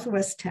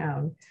southwest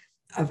town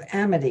of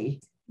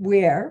Amity,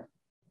 where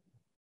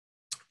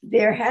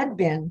there had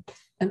been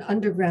an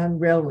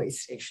underground railway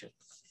station.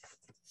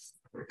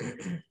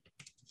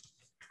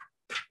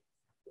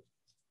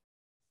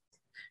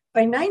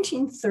 By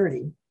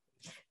 1930,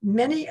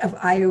 many of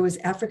Iowa's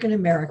African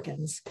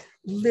Americans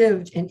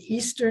lived in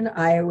eastern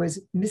Iowa's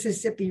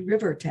Mississippi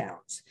River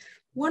towns,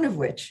 one of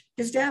which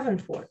is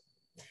Davenport.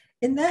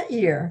 In that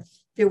year,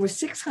 there were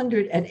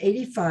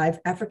 685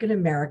 African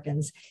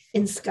Americans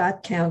in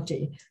Scott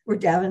County, where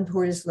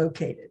Davenport is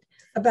located,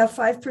 about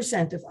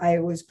 5% of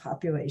Iowa's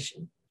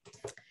population.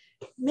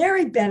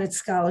 Mary Bennett's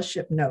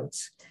scholarship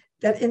notes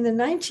that in the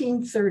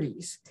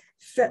 1930s,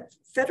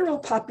 federal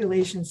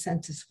population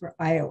census for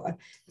Iowa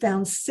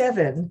found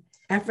 7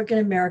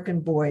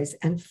 African-American boys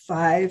and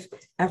 5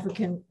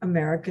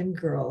 African-American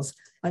girls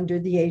under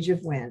the age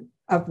of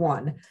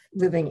 1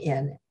 living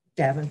in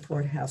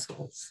Davenport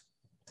households.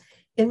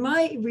 In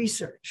my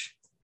research,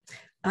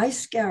 I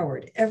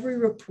scoured every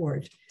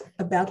report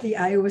about the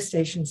Iowa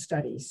Station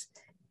studies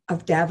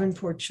of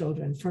Davenport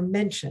children for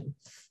mention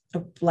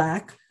of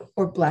Black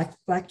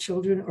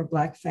children or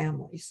Black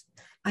families.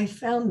 I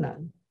found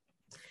none.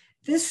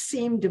 This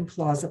seemed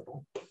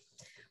implausible.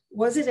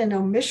 Was it an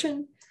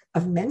omission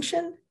of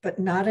mention, but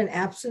not an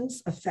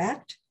absence of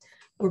fact?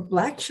 Were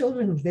Black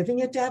children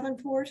living at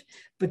Davenport,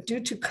 but due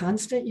to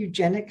constant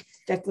eugenic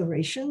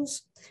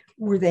declarations,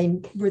 were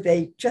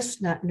they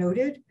just not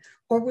noted,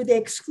 or were they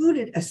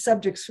excluded as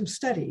subjects from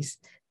studies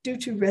due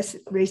to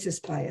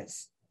racist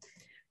bias?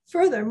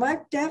 Further,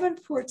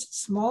 Davenport's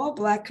small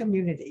Black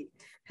community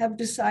have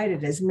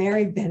decided, as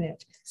Mary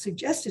Bennett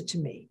suggested to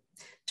me,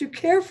 to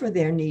care for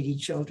their needy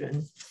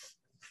children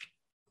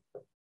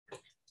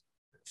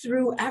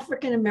through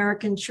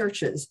African-American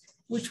churches,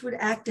 which would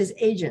act as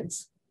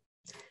agents.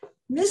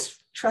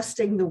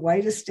 Mistrusting the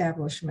white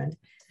establishment,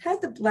 had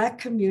the Black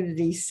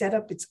community set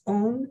up its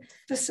own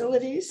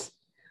facilities?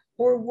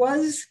 Or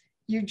was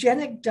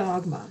eugenic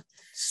dogma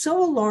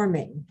so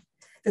alarming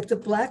that the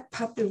Black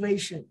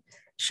population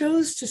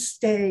chose to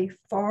stay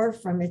far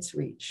from its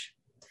reach?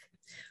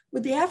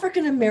 Would the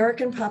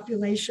African-American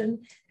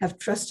population have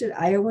trusted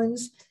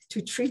Iowans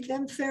to treat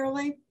them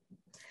fairly?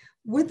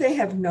 Would they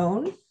have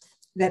known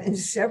that in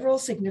several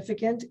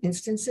significant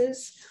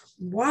instances,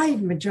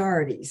 wide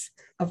majorities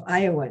of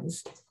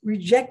Iowans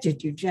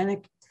rejected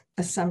eugenic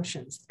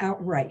assumptions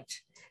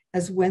outright,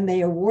 as when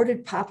they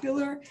awarded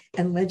popular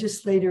and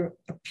legislative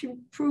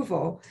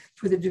approval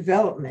for the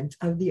development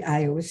of the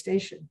Iowa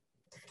Station?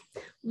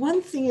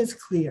 One thing is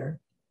clear.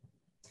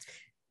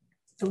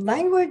 The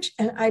language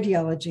and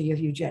ideology of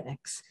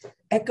eugenics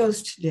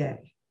echoes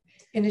today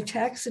in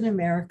attacks in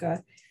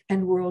America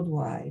and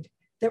worldwide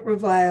that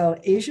revile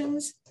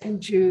Asians and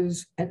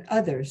Jews and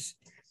others,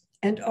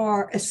 and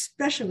are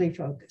especially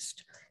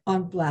focused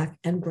on Black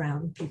and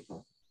brown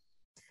people.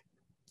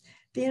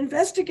 The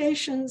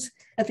investigations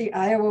at the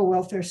Iowa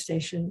Welfare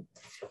Station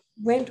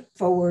went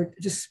forward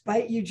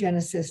despite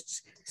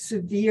eugenicists'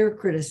 severe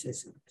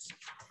criticisms.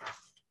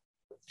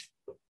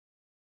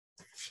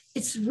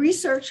 Its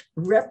research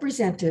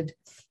represented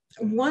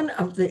one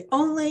of the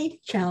only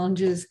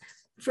challenges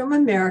from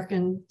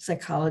American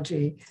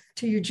psychology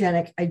to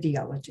eugenic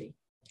ideology.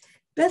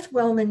 Beth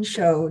Wellman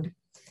showed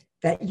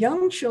that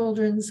young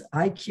children's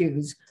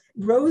IQs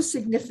rose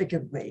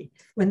significantly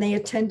when they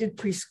attended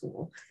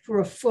preschool for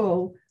a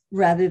full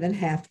rather than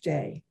half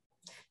day.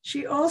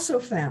 She also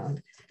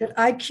found that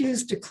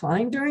IQs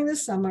declined during the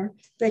summer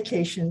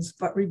vacations,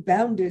 but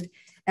rebounded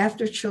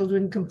after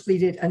children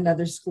completed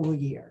another school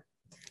year.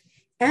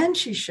 And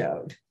she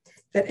showed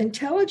that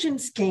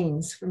intelligence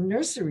gains from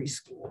nursery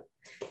school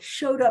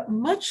showed up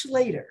much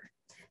later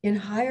in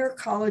higher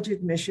college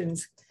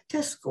admissions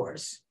test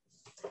scores.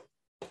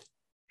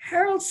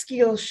 Harold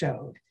Skeel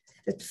showed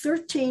that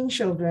 13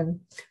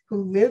 children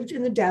who lived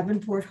in the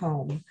Davenport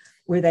home,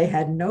 where they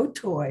had no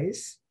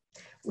toys,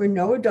 where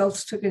no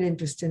adults took an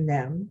interest in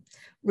them,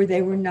 where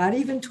they were not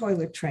even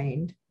toilet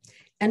trained,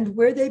 and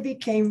where they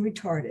became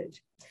retarded,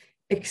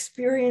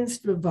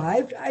 experienced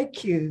revived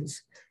IQs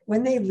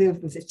when they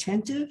lived with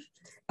attentive,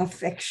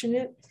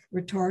 affectionate,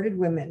 retarded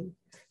women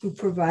who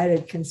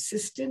provided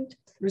consistent,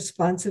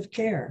 responsive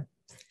care.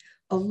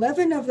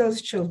 11 of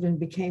those children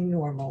became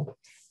normal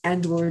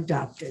and were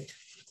adopted.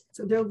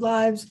 So their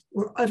lives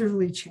were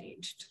utterly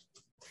changed.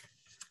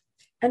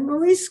 And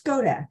Maurice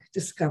Skodak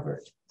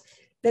discovered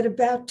that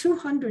about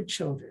 200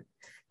 children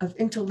of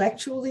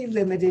intellectually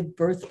limited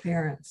birth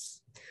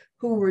parents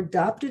who were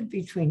adopted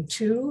between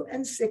 2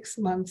 and 6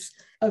 months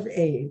of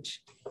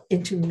age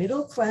into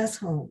middle-class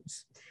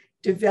homes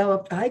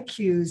developed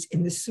IQs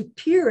in the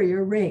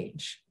superior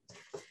range.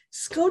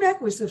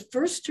 Skodak was the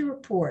first to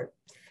report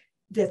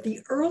that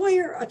the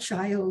earlier a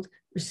child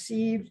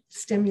received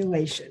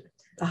stimulation,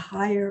 the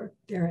higher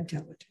their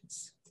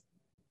intelligence.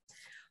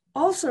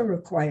 Also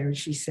required,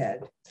 she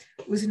said,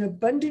 was an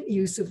abundant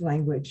use of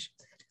language,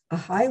 a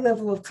high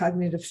level of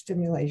cognitive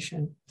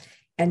stimulation,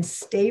 and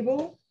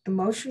stable,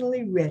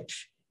 emotionally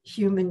rich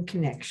human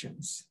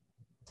connections.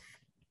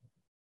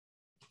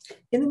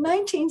 In the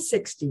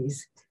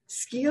 1960s,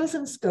 Skeels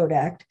and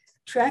Skodak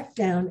tracked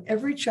down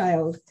every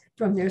child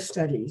from their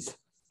studies,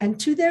 and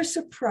to their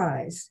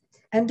surprise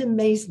and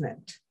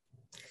amazement,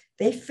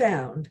 they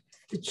found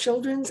the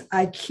children's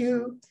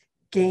IQ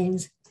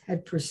gains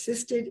had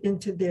persisted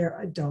into their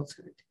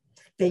adulthood.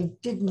 They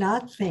did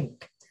not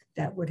think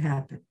that would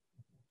happen.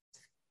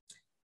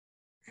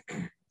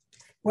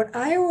 What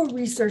Iowa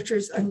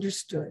researchers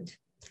understood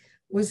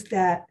was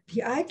that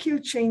the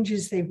IQ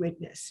changes they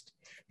witnessed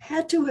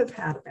had to have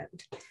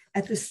happened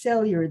at the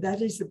cellular,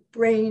 that is the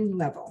brain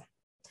level,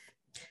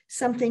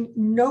 something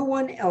no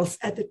one else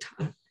at the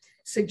time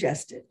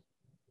suggested,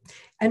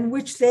 and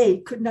which they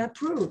could not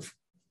prove.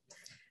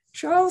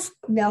 Charles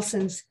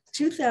Nelson's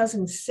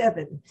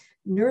 2007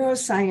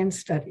 neuroscience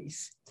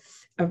studies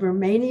of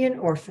Romanian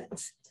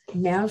orphans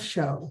now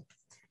show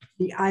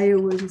the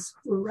Iowans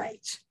were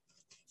right.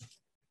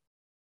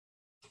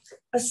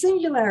 A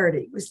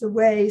singularity was the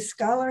way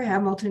scholar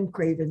Hamilton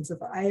Cravens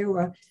of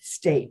Iowa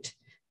State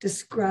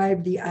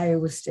described the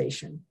Iowa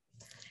station.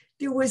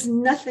 There was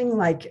nothing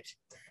like it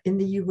in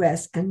the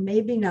US and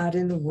maybe not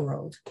in the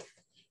world.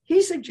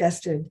 He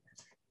suggested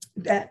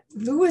that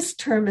Lewis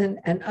Terman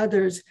and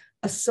others'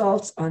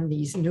 assaults on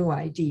these new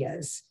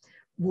ideas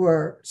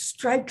were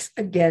strikes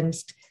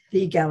against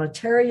the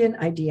egalitarian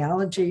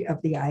ideology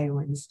of the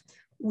Iowans,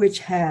 which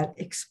had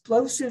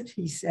explosive,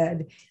 he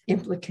said,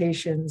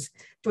 implications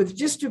for the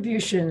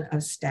distribution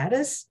of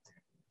status,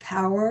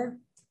 power,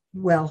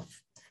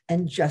 wealth,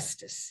 and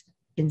justice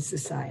in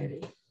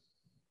society.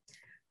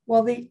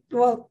 While the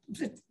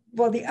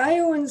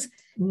Iowans'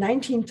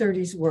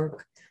 1930s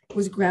work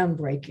was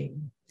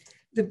groundbreaking,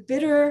 the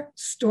bitter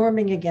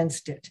storming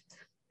against it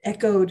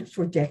echoed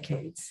for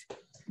decades.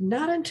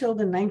 Not until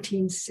the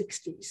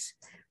 1960s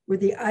were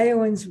the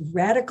Iowans'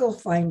 radical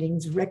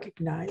findings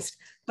recognized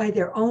by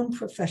their own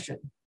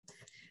profession.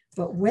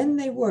 But when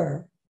they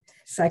were,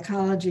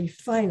 psychology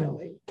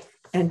finally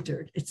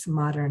entered its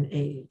modern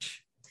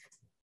age.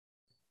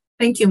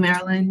 Thank you,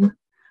 Marilyn.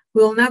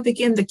 We'll now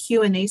begin the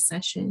Q&A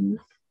session.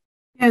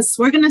 Yes,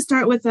 we're going to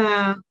start with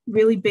a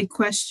really big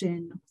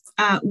question.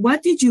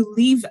 What did you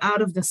leave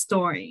out of the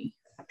story?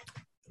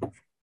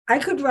 I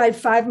could write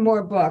 5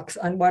 more books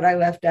on what I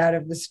left out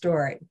of the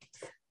story.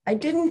 I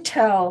didn't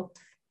tell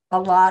a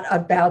lot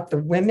about the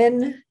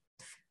women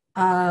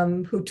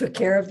who took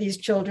care of these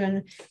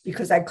children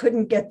because I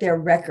couldn't get their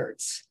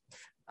records.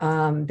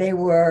 They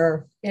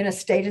were in a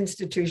state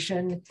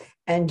institution,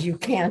 and you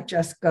can't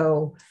just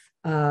go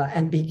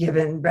and be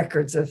given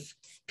records of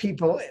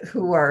people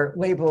who are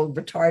labeled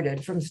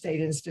retarded from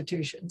state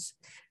institutions.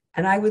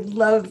 And I would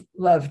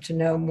love to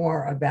know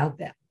more about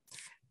them.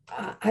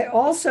 I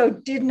also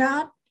did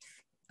not,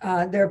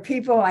 there are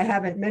people I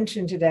haven't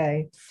mentioned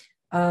today.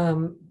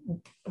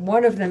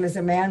 One of them is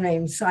a man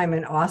named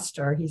Simon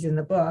Oster. He's in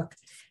the book.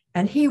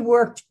 And he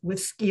worked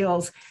with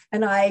Skeels,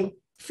 and I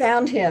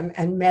found him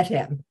and met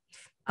him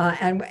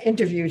and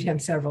interviewed him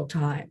several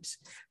times.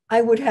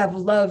 I would have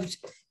loved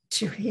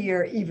to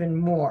hear even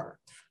more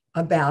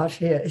about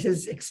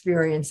his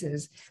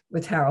experiences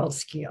with Harold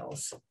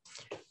Skeels.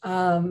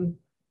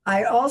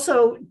 I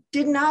also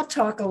did not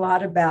talk a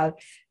lot about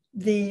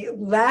the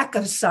lack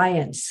of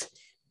science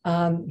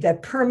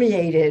that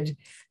permeated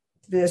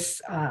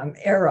this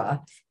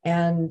era.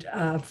 And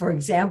for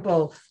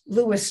example,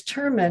 Lewis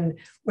Terman,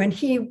 when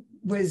he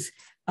was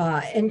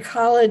in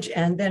college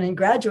and then in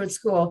graduate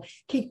school,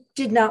 he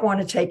did not want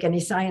to take any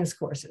science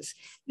courses.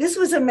 This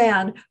was a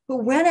man who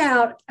went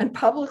out and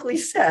publicly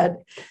said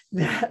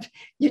that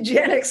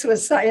eugenics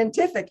was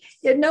scientific.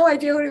 He had no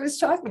idea what he was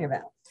talking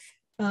about.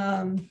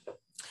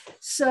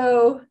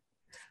 So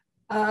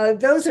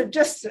those are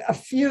just a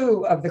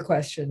few of the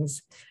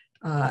questions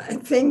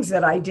and things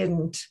that I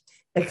didn't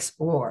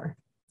explore.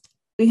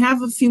 We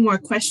have a few more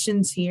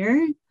questions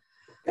here.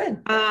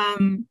 Good.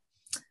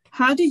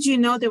 How did you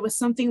know there was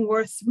something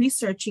worth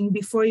researching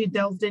before you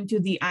delved into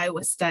the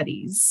Iowa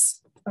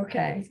studies?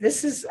 Okay,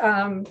 this is,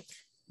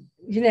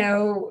 you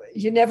know,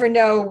 you never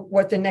know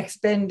what the next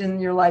bend in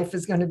your life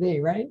is going to be,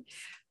 right?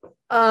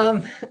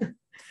 I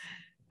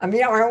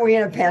mean, aren't we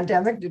in a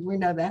pandemic? Did we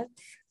know that?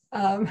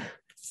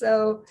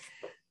 So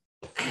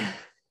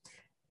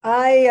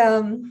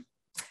I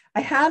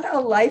I had a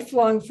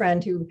lifelong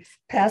friend who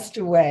passed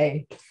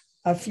away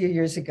a few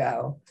years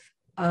ago,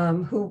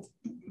 who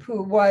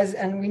was,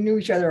 and we knew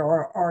each other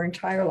our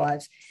entire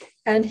lives,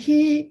 and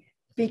he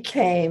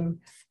became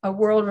a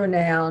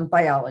world-renowned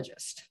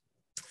biologist.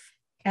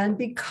 And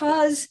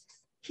because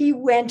he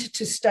went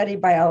to study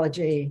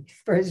biology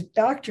for his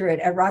doctorate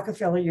at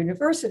Rockefeller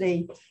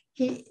University,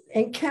 he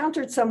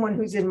encountered someone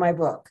who's in my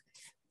book,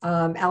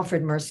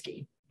 Alfred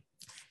Mirsky.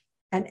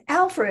 And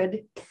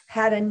Alfred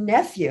had a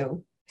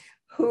nephew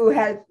who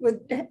had,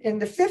 in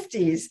the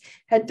 50s,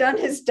 had done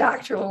his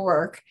doctoral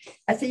work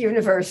at the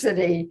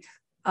University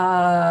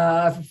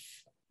of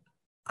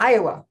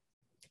Iowa.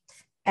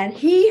 And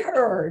he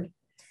heard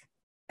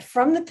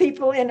from the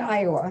people in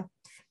Iowa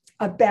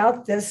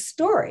about this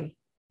story.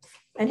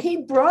 And he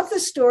brought the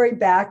story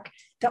back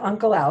to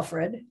Uncle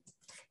Alfred.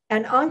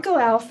 And Uncle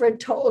Alfred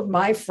told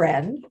my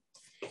friend.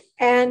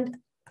 And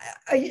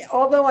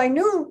although I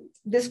knew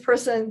this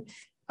person,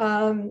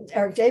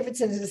 Eric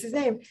Davidson is his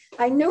name,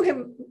 I knew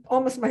him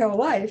almost my whole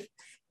life.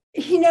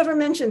 He never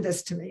mentioned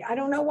this to me. I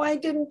don't know why he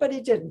didn't, but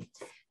he didn't.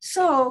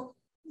 So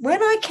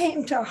when I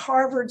came to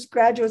Harvard's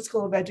Graduate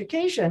School of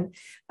Education,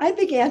 I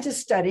began to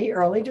study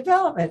early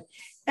development.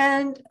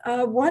 And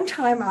one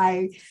time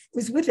I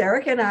was with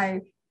Eric and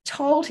I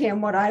told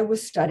him what I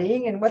was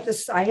studying and what the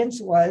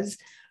science was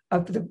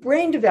of the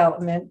brain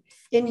development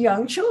in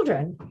young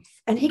children.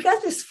 And he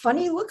got this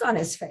funny look on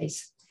his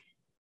face.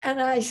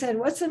 And I said,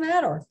 "What's the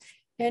matter?"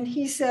 And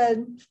he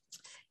said,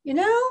 "You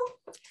know,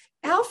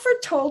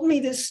 Alfred told me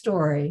this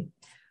story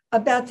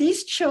about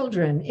these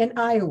children in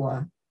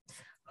Iowa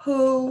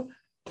who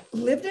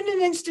lived in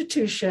an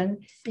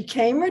institution,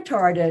 became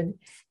retarded,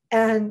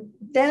 and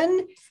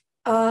then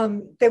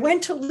they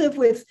went to live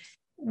with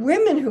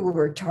women who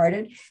were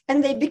retarded,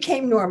 and they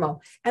became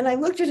normal." And I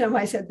looked at him,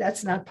 I said,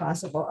 "That's not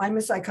possible. I'm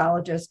a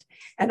psychologist,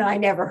 and I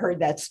never heard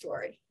that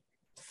story."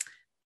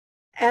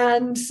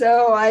 And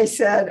so I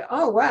said,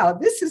 "Oh, wow,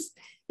 this is,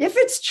 if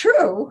it's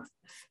true,"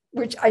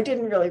 which I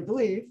didn't really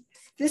believe,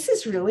 "this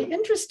is really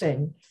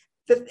interesting."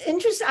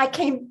 I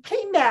came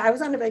back, I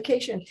was on a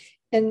vacation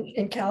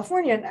in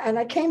California, and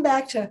I came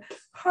back to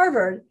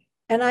Harvard,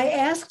 and I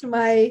asked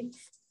my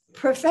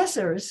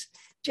professors,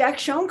 Jack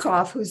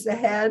Shonkoff, who's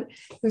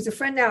a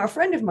friend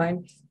of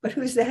mine, but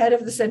who's the head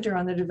of the Center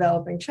on the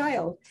Developing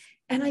Child.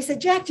 And I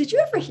said, "Jack, did you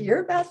ever hear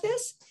about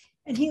this?"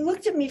 And he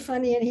looked at me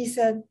funny and he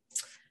said,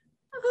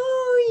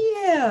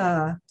 "Oh,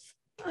 yeah.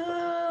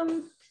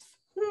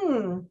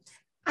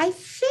 I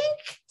think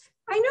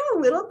I know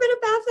a little bit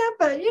about that,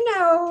 but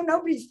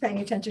nobody's paying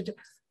attention to."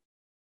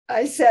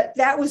 I said,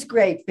 that was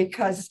great,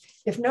 because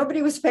if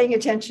nobody was paying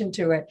attention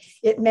to it,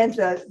 it meant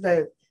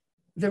the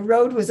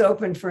road was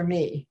open for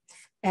me.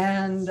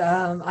 And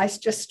I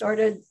just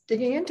started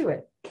digging into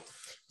it.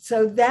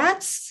 So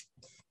that's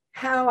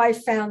how I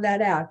found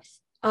that out.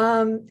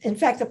 In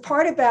fact, the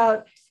part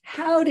about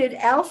how did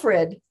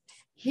Alfred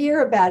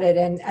hear about it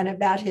and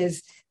about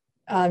his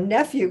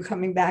nephew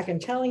coming back and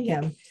telling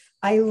him,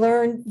 I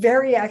learned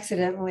very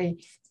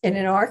accidentally in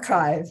an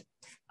archive.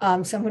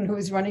 Someone who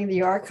was running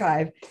the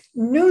archive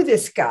knew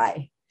this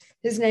guy.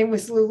 His name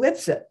was Lou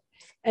Lipset.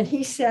 And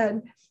he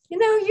said, "You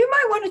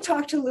might want to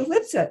talk to Lou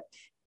Lipset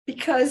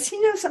because he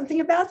knows something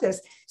about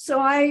this." So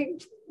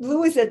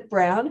Lou is at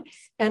Brown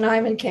and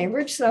I'm in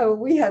Cambridge. So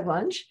we had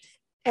lunch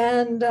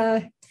and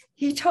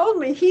he told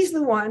me he's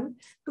the one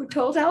who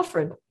told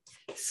Alfred.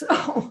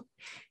 So,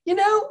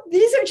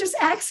 these are just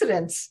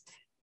accidents.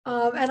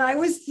 And I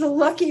was the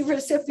lucky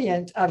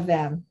recipient of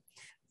them.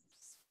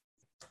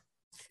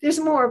 There's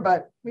more,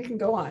 but we can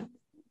go on.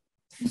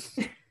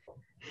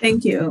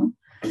 Thank you.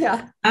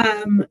 Yeah.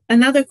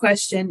 Another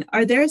question.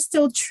 Are there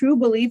still true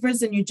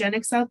believers in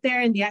eugenics out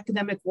there in the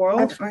academic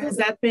world? Absolutely. Or has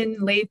that been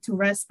laid to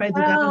rest by the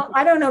Davenport?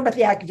 I don't know about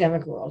the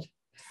academic world.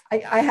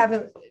 I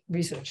haven't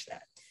researched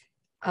that.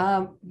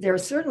 There are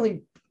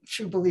certainly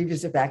true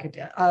believers of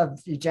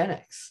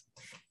eugenics.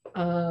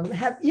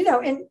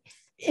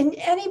 In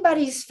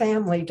anybody's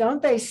family,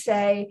 don't they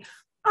say,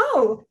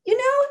 "Oh,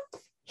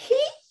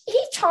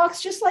 he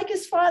talks just like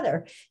his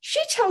father. She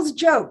tells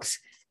jokes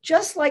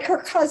just like her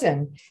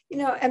cousin,"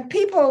 and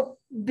people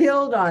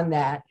build on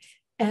that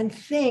and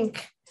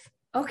think,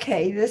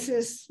 okay,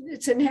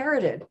 it's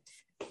inherited.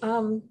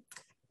 And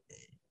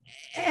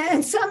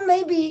some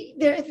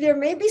there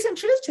may be some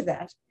truth to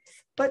that,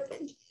 but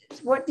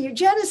what the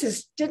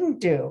eugenicists didn't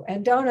do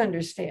and don't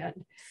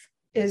understand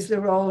is the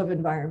role of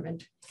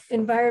environment.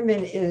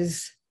 Environment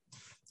is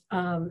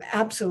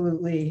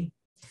absolutely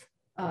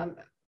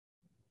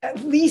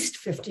at least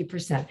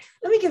 50%.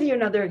 Let me give you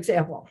another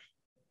example.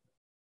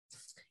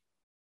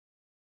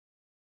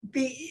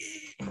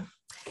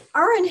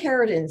 Our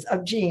inheritance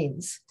of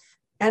genes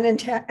and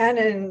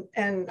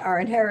our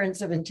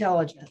inheritance of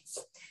intelligence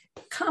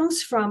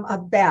comes from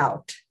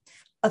about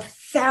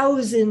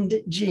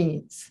 1,000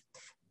 genes.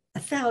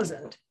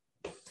 1,000.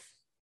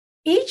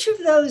 Each of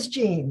those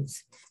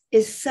genes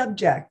is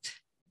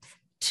subject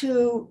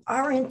to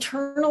our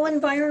internal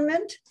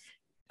environment,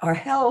 our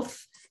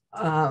health,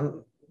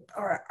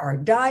 our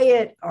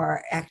diet,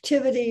 our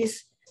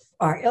activities,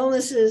 our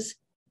illnesses,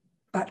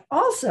 but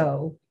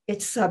also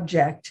it's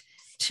subject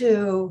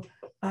to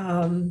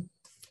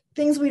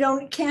things we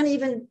can't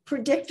even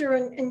predict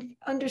or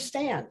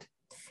understand.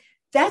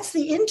 That's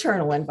the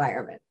internal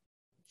environment.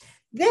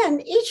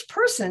 Then each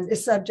person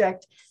is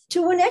subject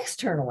to an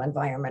external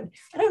environment.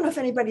 I don't know if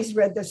anybody's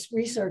read this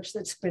research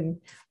that's been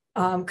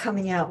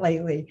coming out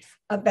lately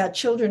about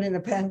children in the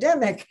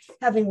pandemic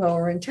having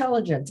lower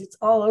intelligence. It's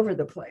all over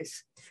the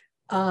place.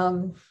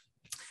 And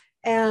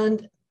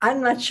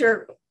I'm not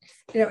sure,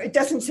 it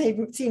doesn't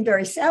seem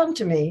very sound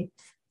to me,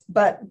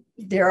 but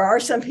there are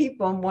some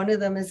people, and one of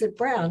them is at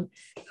Brown,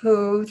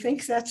 who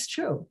thinks that's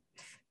true.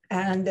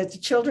 And that the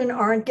children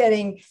aren't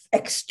getting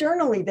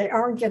externally, they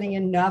aren't getting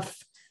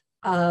enough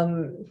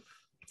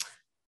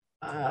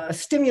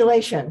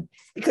stimulation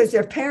because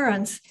their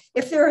parents,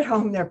 if they're at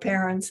home, their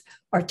parents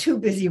are too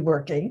busy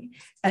working.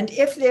 And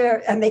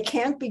they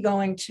can't be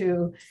going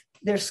to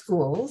their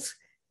schools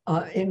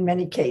in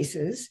many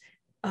cases.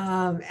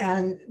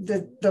 And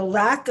the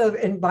lack of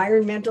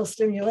environmental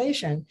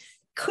stimulation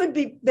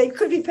they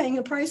could be paying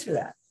a price for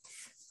that.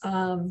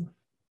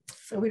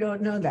 So we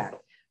don't know that.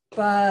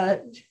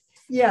 But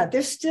yeah,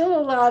 there's still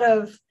a lot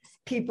of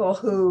people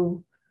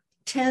who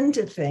tend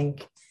to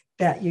think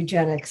that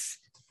eugenics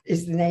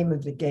is the name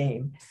of the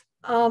game.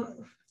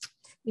 When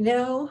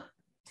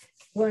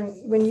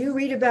you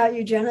read about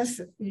eugenics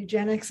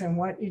and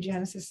what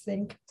eugenicists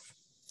think,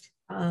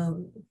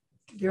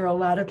 there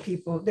are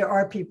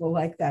people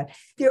like that.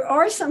 There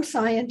are some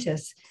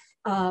scientists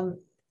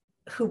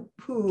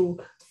who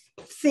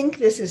think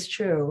this is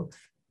true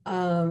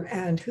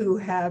and who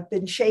have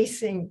been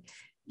chasing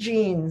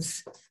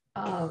genes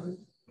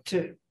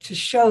to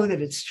show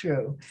that it's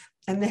true,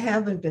 and they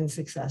haven't been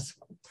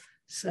successful.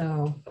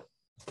 So,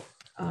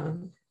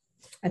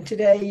 and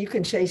today you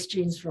can chase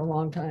genes for a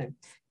long time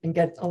and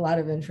get a lot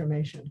of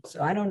information.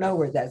 So I don't know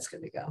where that's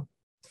going to go.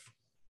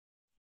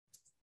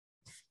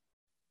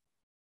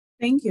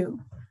 Thank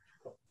you.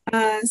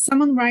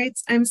 Someone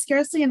writes, I'm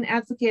scarcely an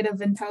advocate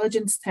of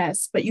intelligence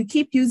tests, but you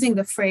keep using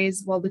the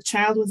phrase, well, the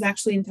child was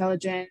actually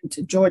intelligent,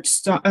 George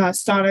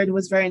Stoddard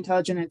was very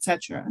intelligent,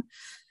 etc.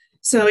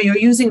 So you're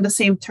using the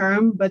same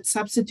term, but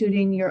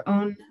substituting your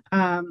own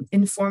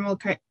informal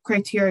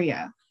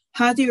criteria.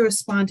 How do you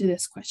respond to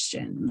this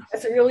question?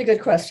 That's a really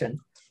good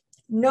question.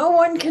 No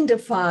one can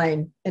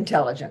define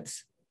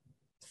intelligence.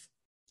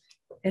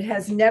 It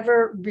has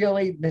never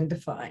really been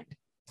defined.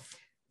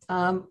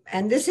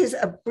 And this is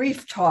a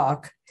brief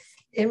talk.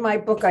 In my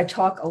book, I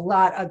talk a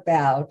lot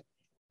about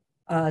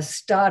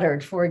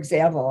Stoddard, for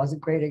example, as a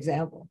great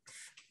example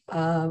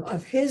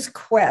of his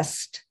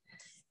quest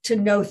to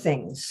know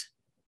things.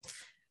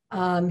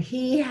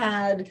 He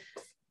had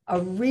a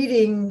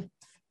reading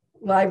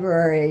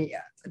library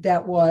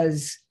that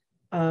was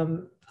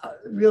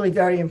really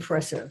very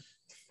impressive.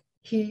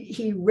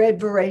 He read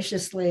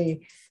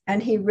voraciously,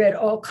 and he read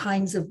all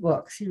kinds of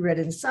books. He read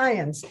in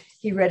science,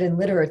 he read in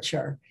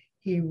literature,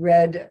 he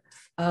read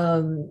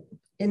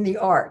in the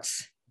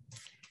arts.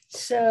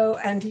 So,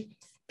 and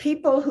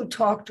people who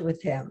talked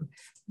with him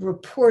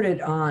reported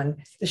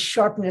on the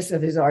sharpness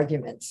of his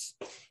arguments.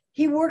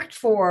 He worked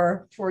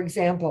for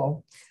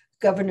example,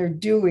 Governor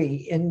Dewey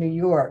in New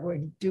York, where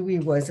Dewey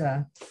was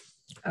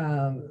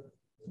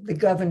the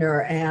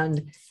governor,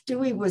 and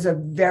Dewey was a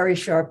very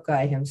sharp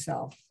guy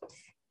himself.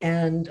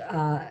 And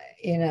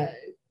in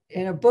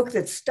a book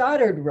that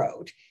Stoddard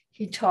wrote,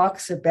 he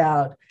talks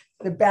about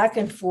the back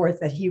and forth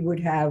that he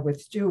would have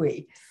with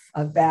Dewey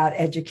about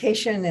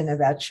education and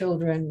about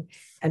children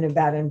and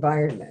about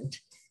environment.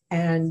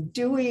 And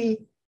Dewey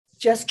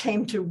just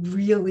came to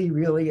really,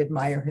 really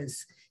admire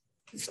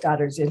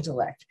Stoddard's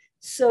intellect.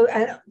 So,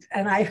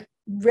 and I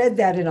read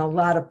that in a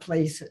lot of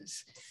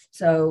places.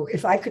 So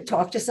if I could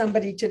talk to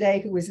somebody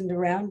today who isn't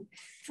around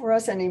for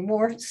us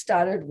anymore,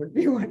 Stoddard would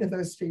be one of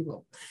those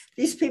people.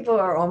 These people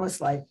are almost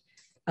like,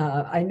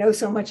 I know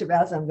so much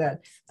about them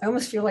that I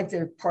almost feel like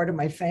they're part of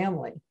my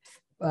family.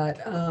 But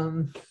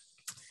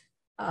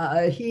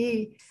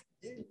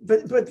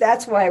but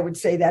that's why I would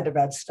say that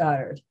about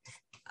Stoddard.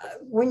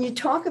 When you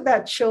talk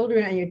about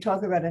children and you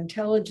talk about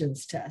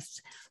intelligence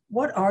tests,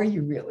 what are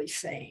you really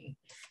saying?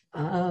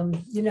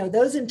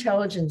 Those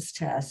intelligence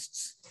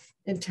tests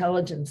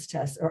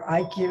or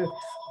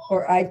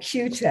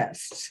IQ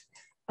tests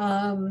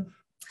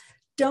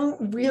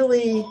don't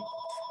really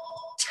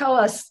tell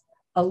us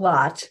a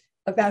lot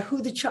about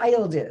who the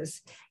child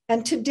is.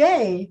 And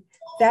today,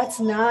 that's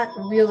not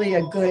really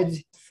a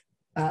good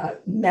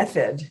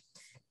method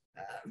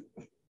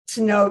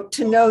to know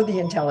the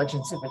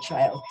intelligence of a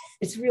child.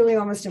 It's really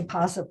almost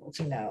impossible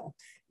to know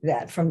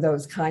that from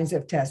those kinds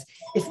of tests.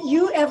 If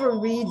you ever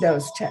read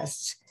those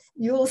tests,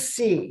 you'll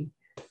see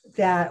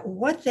that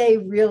what they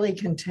really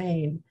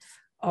contain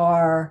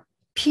are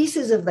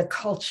pieces of the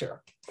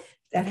culture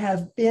that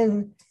have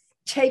been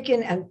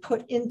taken and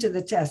put into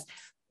the test.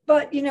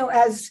 But,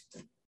 as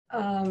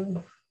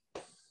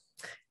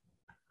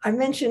I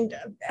mentioned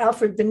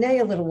Alfred Binet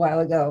a little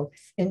while ago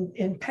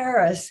in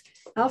Paris.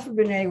 Alfred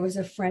Binet was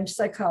a French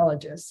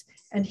psychologist,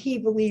 and he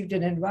believed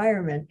in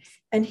environment.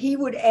 And he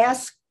would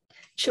ask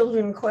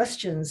children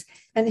questions.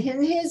 And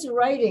in his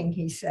writing,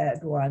 he said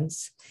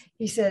once,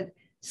 he said,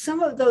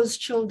 some of those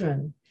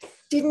children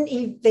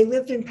they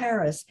lived in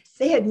Paris.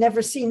 They had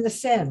never seen the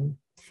Seine.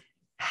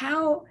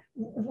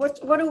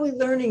 What are we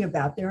learning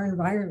about their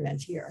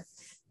environment here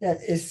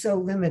that is so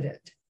limited?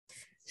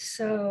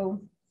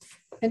 So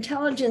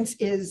intelligence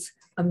is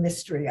a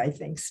mystery, I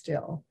think,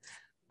 still.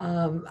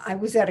 I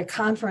was at a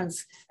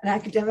conference, an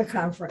academic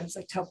conference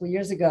a couple of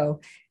years ago,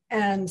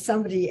 and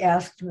somebody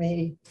asked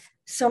me,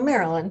 so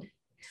Marilyn,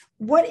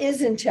 what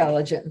is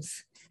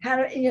intelligence?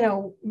 How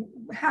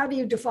do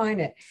you define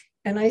it?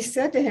 And I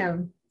said to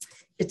him,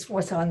 it's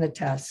what's on the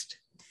test.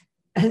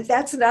 And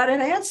that's not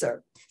an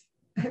answer.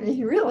 I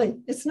mean, really,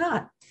 it's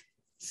not.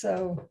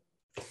 So,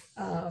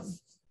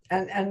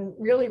 and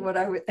really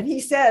and he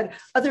said,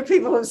 other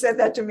people have said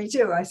that to me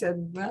too. I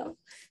said, well,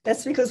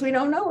 that's because we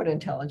don't know what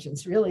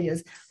intelligence really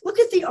is. Look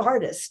at the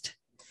artist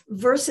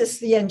versus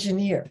the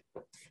engineer.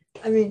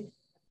 I mean,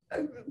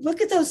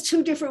 look at those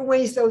two different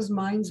ways those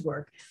minds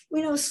work.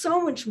 We know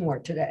so much more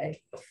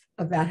today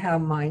about how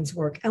minds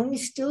work, and we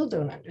still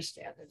don't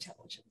understand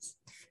intelligence.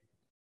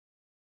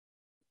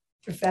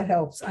 If that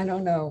helps, I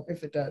don't know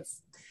if it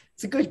does.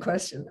 It's a good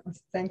question, though.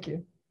 Thank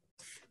you.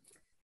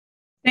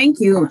 Thank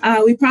you.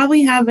 We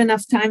probably have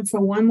enough time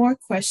for one more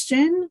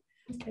question.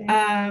 Okay.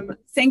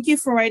 Thank you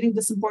for writing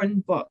this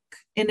important book.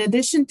 In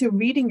addition to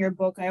reading your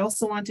book, I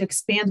also want to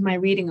expand my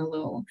reading a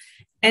little.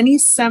 Any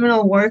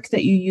seminal work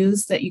that you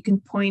use that you can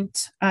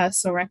point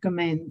us or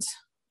recommend?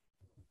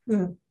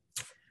 But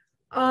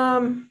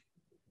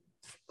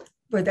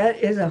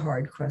that is a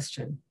hard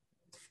question,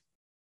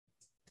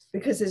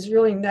 because there's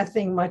really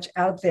nothing much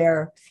out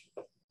there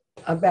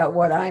about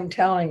what I'm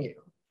telling you,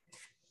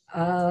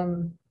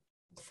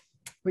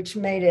 which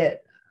made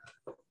it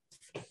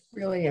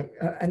really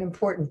an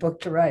important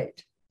book to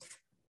write.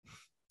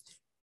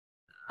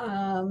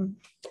 I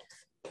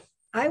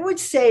would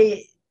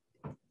say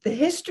the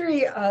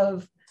history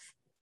of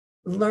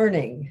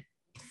learning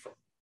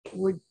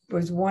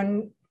was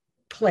one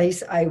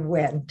place I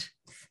went.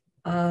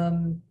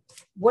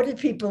 What did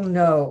people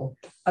know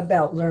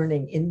about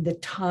learning in the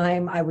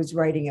time I was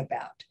writing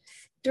about?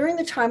 During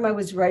the time I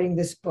was writing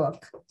this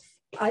book,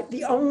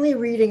 the only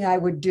reading I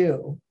would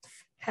do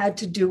had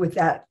to do with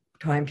that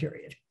time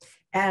period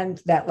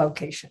and that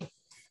location,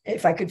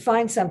 if I could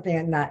find something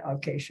in that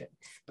location.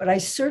 But I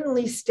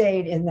certainly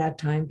stayed in that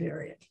time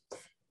period.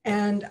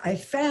 And I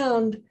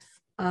found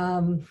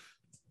that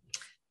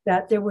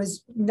there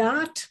was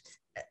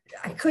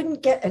I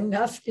couldn't get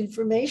enough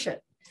information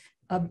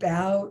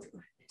about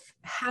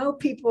how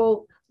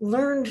people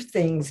learned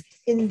things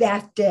in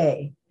that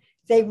day.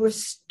 They were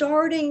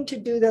starting to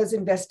do those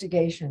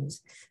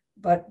investigations,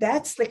 but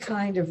that's the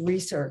kind of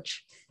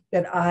research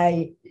that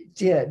I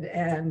did.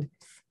 And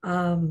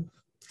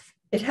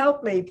it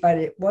helped me, but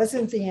it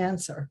wasn't the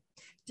answer.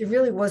 There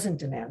really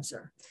wasn't an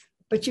answer.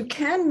 But you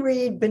can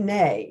read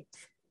Binet,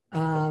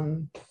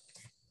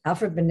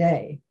 Alfred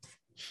Binet.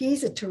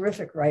 He's a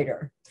terrific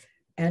writer.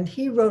 And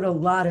he wrote a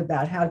lot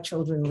about how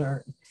children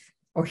learn,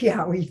 or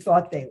how he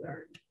thought they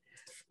learned.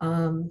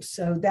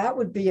 So that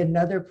would be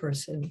another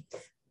person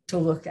to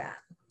look at.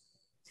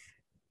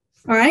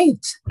 All right.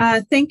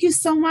 Thank you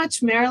so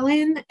much,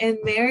 Marilyn and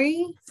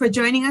Mary, for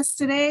joining us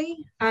today.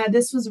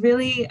 This was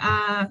really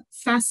a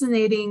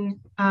fascinating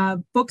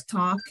book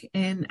talk,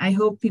 and I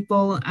hope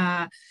people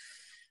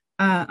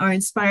are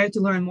inspired to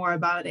learn more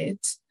about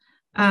it.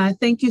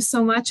 Thank you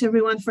so much,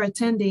 everyone, for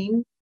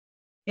attending,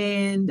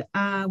 and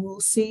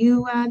we'll see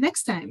you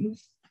next time.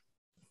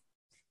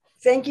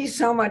 Thank you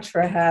so much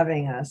for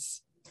having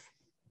us.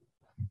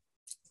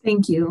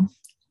 Thank you.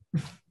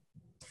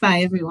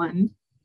 Bye, everyone.